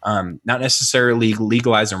 Not necessarily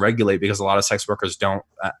legalize and regulate, because a lot of sex workers don't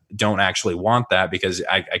actually want that, because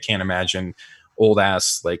I can't imagine old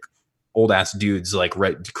ass dudes like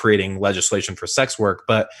creating legislation for sex work.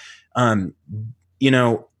 But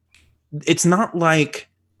it's not like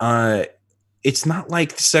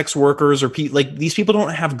sex workers or like these people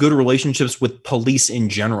don't have good relationships with police in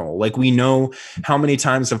general. Like, we know how many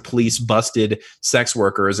times have police busted sex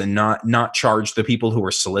workers and not charged the people who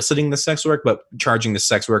were soliciting the sex work, but charging the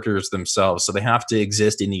sex workers themselves. So they have to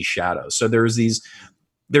exist in these shadows. So there's these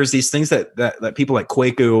things that people like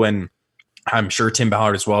Kwaku, and I'm sure Tim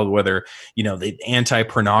Ballard as well, whether, the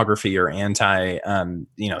anti-pornography or anti,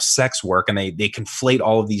 sex work, and they conflate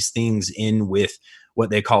all of these things in with what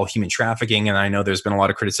they call human trafficking. And I know there's been a lot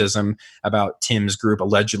of criticism about Tim's group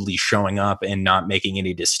allegedly showing up and not making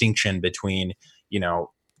any distinction between,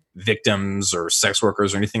 victims or sex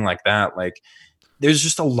workers or anything like that. Like, there's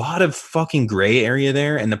just a lot of fucking gray area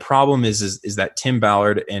there. And the problem is that Tim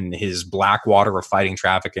Ballard and his black water of fighting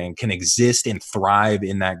trafficking can exist and thrive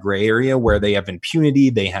in that gray area where they have impunity,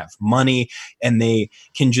 they have money, and they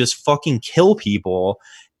can just fucking kill people.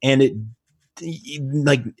 And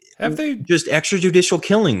have they just extrajudicial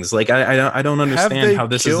killings? Like, I don't understand how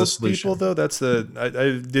this is the solution. People, though, I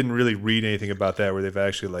didn't really read anything about that where they've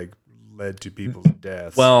actually like led to people's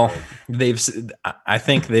deaths. Well,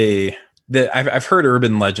 I've heard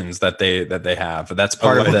urban legends that they have. That's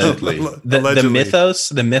part allegedly. Of the mythos.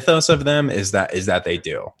 The mythos of them is that they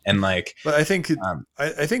do. And like, but I think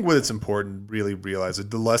what it's important to really realize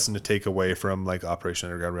the lesson to take away from like Operation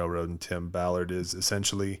Underground Railroad and Tim Ballard is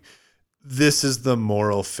essentially, this is the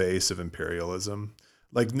moral face of imperialism.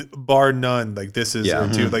 Like, bar none. Like, this is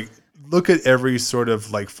like, look at every sort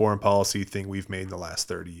of like foreign policy thing we've made in the last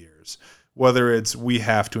 30 years. Whether it's we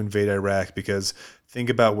have to invade Iraq because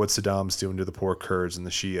think about what Saddam's doing to the poor Kurds and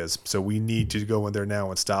the Shias, so we need to go in there now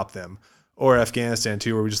and stop them. Or Afghanistan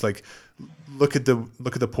too, where we just like look at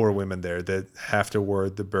the poor women there that have to wear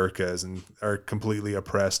the burqas and are completely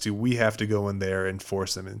oppressed too. We have to go in there and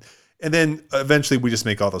force them, and then eventually we just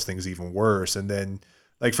make all those things even worse. And then,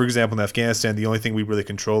 like, for example, in Afghanistan, the only thing we really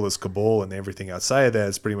control is Kabul, and everything outside of that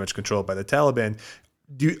is pretty much controlled by the Taliban.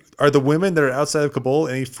 Are the women that are outside of Kabul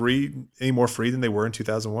any more free than they were in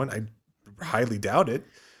 2001? I highly doubt it.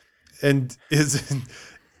 And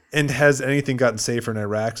has anything gotten safer in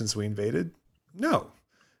Iraq since we invaded? No.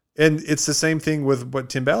 And it's the same thing with what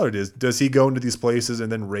Tim Ballard is. Does he go into these places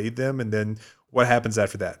and then raid them? And then what happens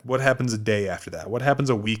after that? What happens a day after that? What happens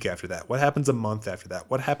a week after that? What happens a month after that?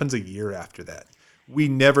 What happens a year after that? We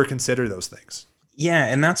never consider those things. Yeah,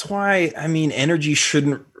 and that's why, I mean, energy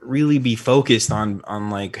shouldn't really be focused on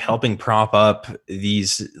like helping prop up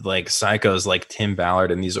these like psychos like Tim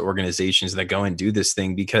Ballard and these organizations that go and do this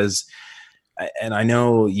thing, because, and I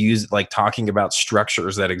know like talking about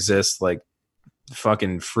structures that exist like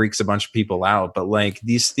fucking freaks a bunch of people out, but like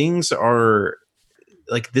these things are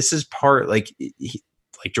like, this is part, like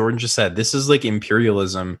Jordan just said, this is like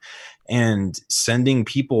imperialism and sending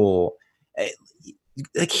people.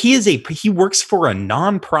 Like, he works for a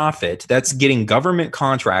nonprofit that's getting government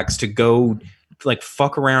contracts to go like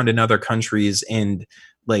fuck around in other countries and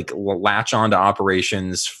like latch onto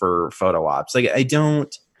operations for photo ops. Like, oh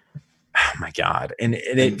my God. And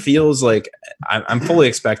it feels like I'm fully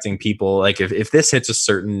expecting people, like if this hits a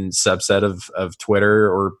certain subset of Twitter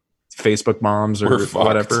or Facebook moms or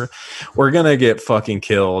whatever, we're going to get fucking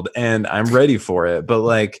killed, and I'm ready for it. But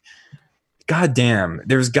like, goddamn,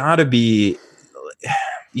 there's gotta be,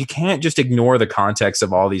 you can't just ignore the context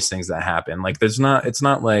of all these things that happen. Like, it's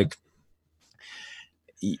not like,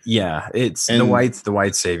 yeah, it's the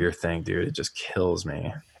white savior thing, dude. It just kills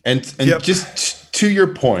me. And just to your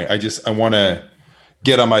point, I want to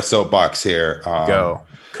get on my soapbox here. Go.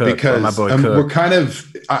 Cook, because my boy Cook. We're kind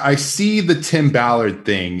of, I see the Tim Ballard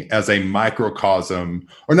thing as a microcosm,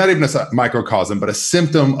 or not even a microcosm, but a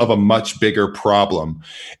symptom of a much bigger problem.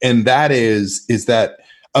 And that is that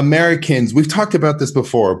Americans, we've talked about this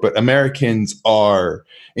before, but Americans are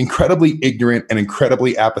incredibly ignorant and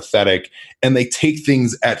incredibly apathetic, and they take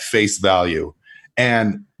things at face value.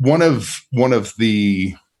 And one of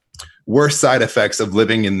the worst side effects of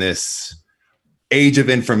living in this age of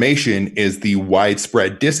information is the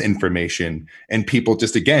widespread disinformation and people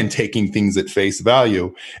just, again, taking things at face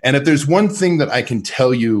value. And if there's one thing that I can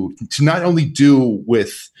tell you to not only do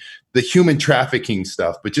with the human trafficking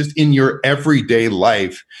stuff, but just in your everyday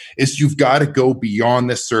life, is you've got to go beyond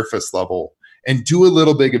the surface level and do a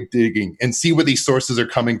little bit of digging and see where these sources are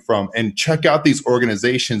coming from and check out these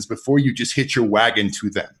organizations before you just hitch your wagon to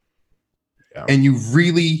them. Yeah. And you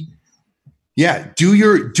really,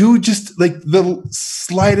 do just like the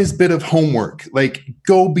slightest bit of homework, like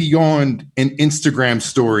go beyond an Instagram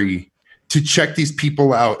story to check these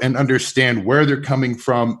people out and understand where they're coming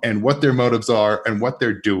from and what their motives are and what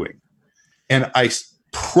they're doing. And I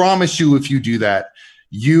promise you, if you do that,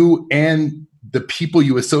 you and the people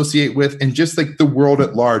you associate with and just like the world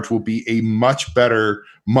at large will be a much better,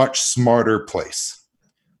 much smarter place.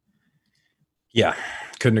 Yeah,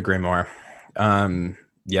 couldn't agree more.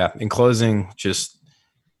 Yeah, in closing,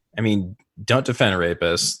 don't defend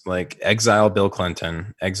rapists. Like, exile Bill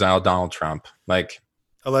Clinton, exile Donald Trump. Like,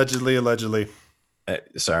 Allegedly.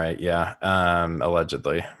 Sorry, yeah.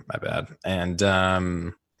 Allegedly, my bad.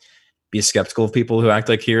 And be skeptical of people who act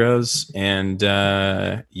like heroes. And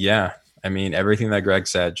yeah, I mean, everything that Greg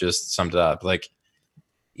said just summed it up. Like,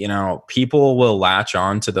 people will latch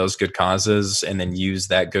on to those good causes and then use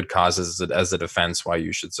that good cause as a defense why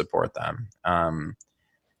you should support them.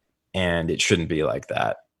 And it shouldn't be like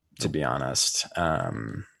that, to be honest.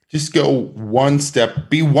 Just go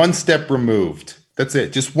be one step removed. That's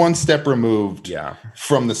it. Just one step removed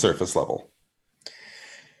from the surface level.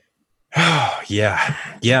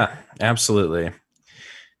 Yeah, absolutely.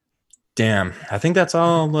 Damn, I think that's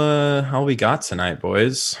all we got tonight,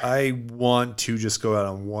 boys. I want to just go out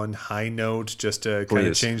on one high note just to kind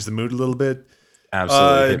of change the mood a little bit.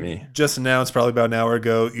 Absolutely, hit me. Just announced probably about an hour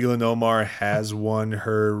ago, Ilhan Omar has won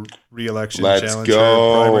her re-election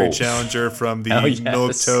primary challenger from the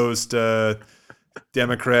milquetoast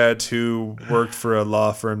Democrat who worked for a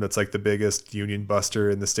law firm that's like the biggest union buster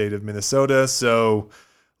in the state of Minnesota. So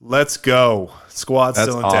let's go. Squad's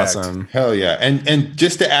That's still intact. awesome. Hell yeah. And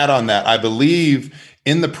just to add on that, I believe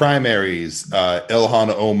in the primaries,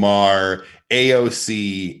 Ilhan Omar,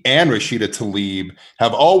 AOC, and Rashida Tlaib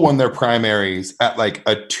have all won their primaries at like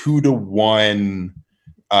a 2-to-1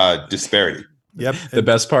 disparity. Yep. The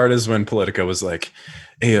best part is when Politico was like,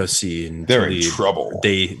 AOC and they're Tlaib, in trouble.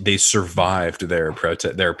 They survived their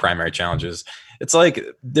primary challenges. It's like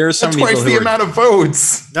there's so That's many twice people the amount of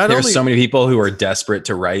votes. There's so many people who are desperate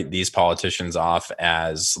to write these politicians off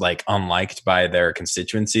as like unliked by their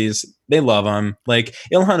constituencies. They love them. Like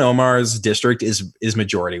Ilhan Omar's district is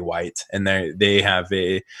majority white, and they have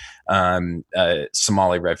a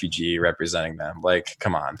Somali refugee representing them. Like,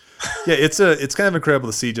 come on. Yeah, it's kind of incredible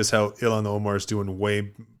to see just how Ilhan Omar is doing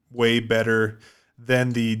way better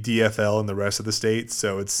than the DFL and the rest of the state.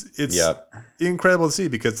 So it's incredible to see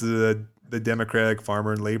because the Democratic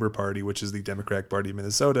Farmer and Labor Party, which is the Democratic Party of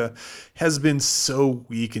Minnesota, has been so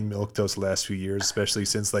weak in milquetoast the last few years, especially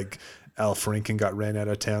since like Al Franken got ran out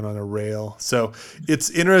of town on a rail. So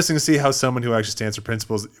it's interesting to see how someone who actually stands for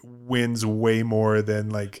principles wins way more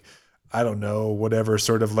than like, I don't know, whatever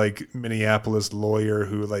sort of like Minneapolis lawyer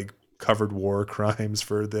who like covered war crimes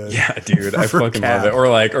for the dude, I fucking love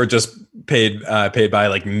it. Or just paid by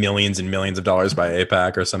like millions and millions of dollars by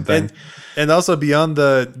AIPAC or something. And also beyond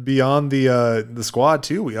the squad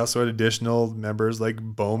too, we also had additional members like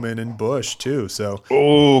Bowman and Bush too. So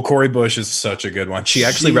Cori Bush is such a good one. She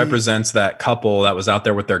actually represents that couple that was out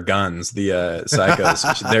there with their guns, the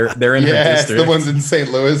psychos. They're in her district. The ones in St.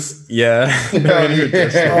 Louis. Yeah, they're in her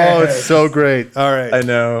district. Oh, it's so great. All right, I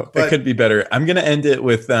know it could be better. I'm gonna end it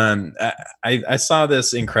with I saw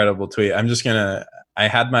this incredible tweet. I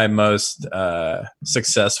had my most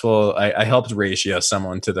successful. I helped ratio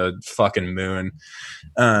someone to the fucking moon,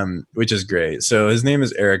 which is great. So his name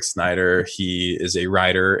is Eric Snyder. He is a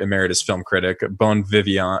writer, emeritus film critic, bon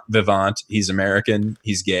vivant. He's American.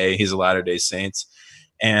 He's gay. He's a Latter-day Saint,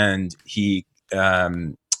 and he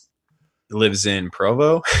lives in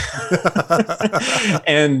Provo.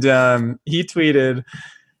 And he tweeted.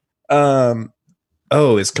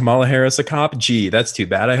 Oh, is Kamala Harris a cop? Gee, that's too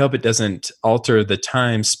bad. I hope it doesn't alter the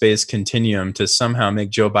time-space continuum to somehow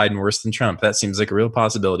make Joe Biden worse than Trump. That seems like a real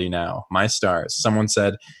possibility now. My stars. Someone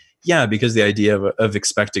said, yeah, because the idea of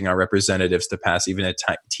expecting our representatives to pass even a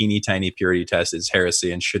teeny tiny purity test is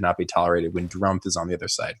heresy and should not be tolerated when Trump is on the other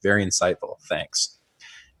side. Very insightful. Thanks.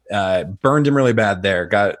 Burned him really bad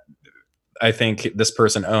there. I think this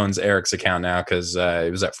person owns Eric's account now because it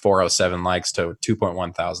was at 407 likes to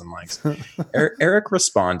 2.1 thousand likes. Eric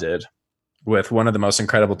responded with one of the most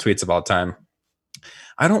incredible tweets of all time.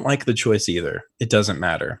 I don't like the choice either. It doesn't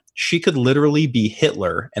matter. She could literally be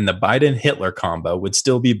Hitler, and the Biden-Hitler combo would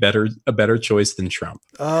still be a better choice than Trump.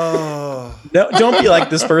 Oh. No, don't be like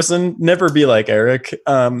this person. Never be like Eric.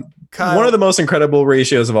 Kyle. One of the most incredible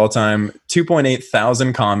ratios of all time, 2.8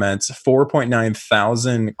 thousand comments, 4.9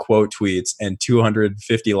 thousand quote tweets, and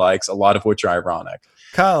 250 likes, a lot of which are ironic.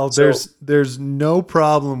 Kyle, there's no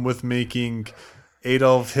problem with making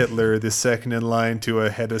Adolf Hitler, the second in line to a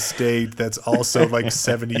head of state that's also like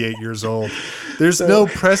 78 years old. There's no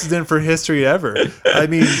precedent for history ever. I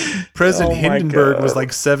mean, President Hindenburg was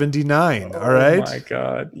like 79. All right. Oh my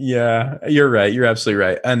God. Yeah, you're right. You're absolutely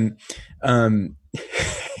right. And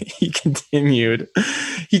he continued.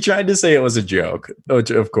 He tried to say it was a joke,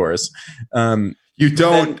 which, of course. You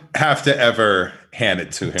don't have to ever hand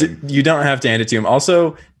it to him. You don't have to hand it to him.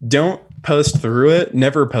 Also, don't post through it.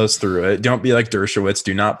 Never post through it. Don't be like Dershowitz.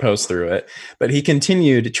 Do not post through it. But he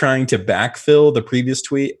continued trying to backfill the previous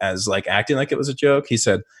tweet as like acting like it was a joke. He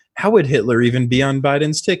said, "How would Hitler even be on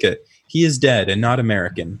Biden's ticket? He is dead and not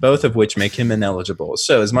American, both of which make him ineligible.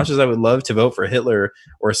 So as much as I would love to vote for Hitler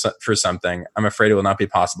or for something, I'm afraid it will not be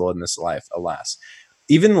possible in this life, alas."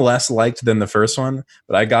 Even less liked than the first one,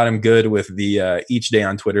 but I got him good with the each day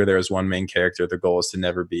on Twitter, there is one main character. The goal is to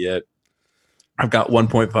never be it. I've got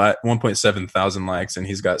 1.7 thousand likes and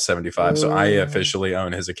he's got 75. So I officially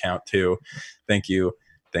own his account too. Thank you.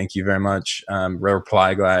 Thank you very much.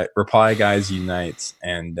 Reply guys unite.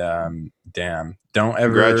 And damn, don't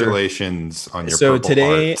ever. Congratulations on your so purple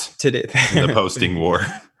today heart in the posting war.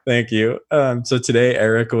 Thank you. So today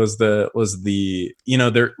Eric was the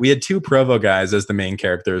we had two Provo guys as the main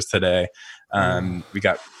characters today. We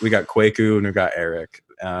got Kwaku and we got Eric.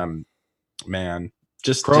 Man,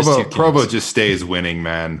 Provo just stays winning,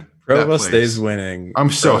 man. Provo stays winning. I'm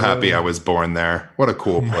so happy I was born there. What a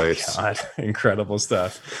cool place. God, incredible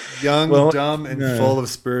stuff. Young, dumb, and full of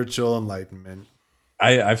spiritual enlightenment.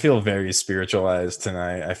 I feel very spiritualized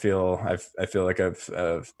tonight. I feel like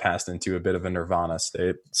I've passed into a bit of a nirvana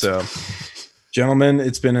state. So, gentlemen,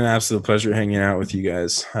 it's been an absolute pleasure hanging out with you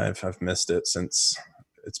guys. I've missed it since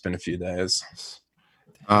it's been a few days.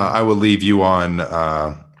 I will leave you on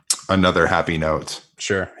another happy note.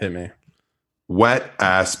 Sure, hit me. Wet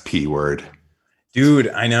ass P word. Dude,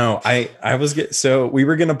 I know. So we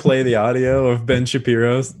were gonna play the audio of Ben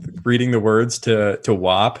Shapiro reading the words to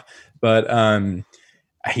WAP, but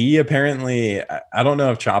he apparently, I don't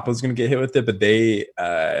know if Chapo's going to get hit with it, but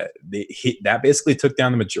that basically took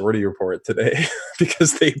down the majority report today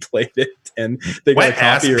because they played it and they got wet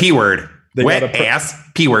ass P word. Wet ass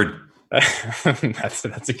P word. That's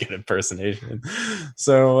a good impersonation.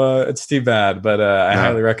 So it's too bad, but I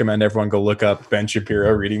highly recommend everyone go look up Ben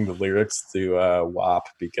Shapiro reading the lyrics to WAP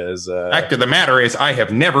because fact of the matter is I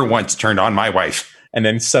have never once turned on my wife. And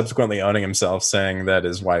then subsequently owning himself, saying that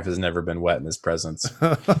his wife has never been wet in his presence.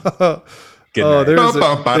 There's a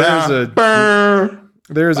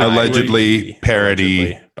allegedly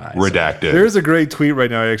parody redacted. There's a great tweet right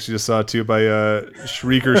now I actually just saw too by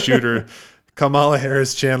Shrieker Shooter. Kamala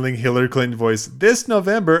Harris channeling Hillary Clinton voice. This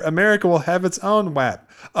November, America will have its own WAP.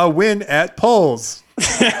 A win at polls.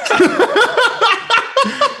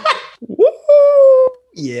 Woo!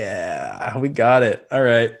 Yeah, we got it. All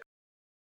right.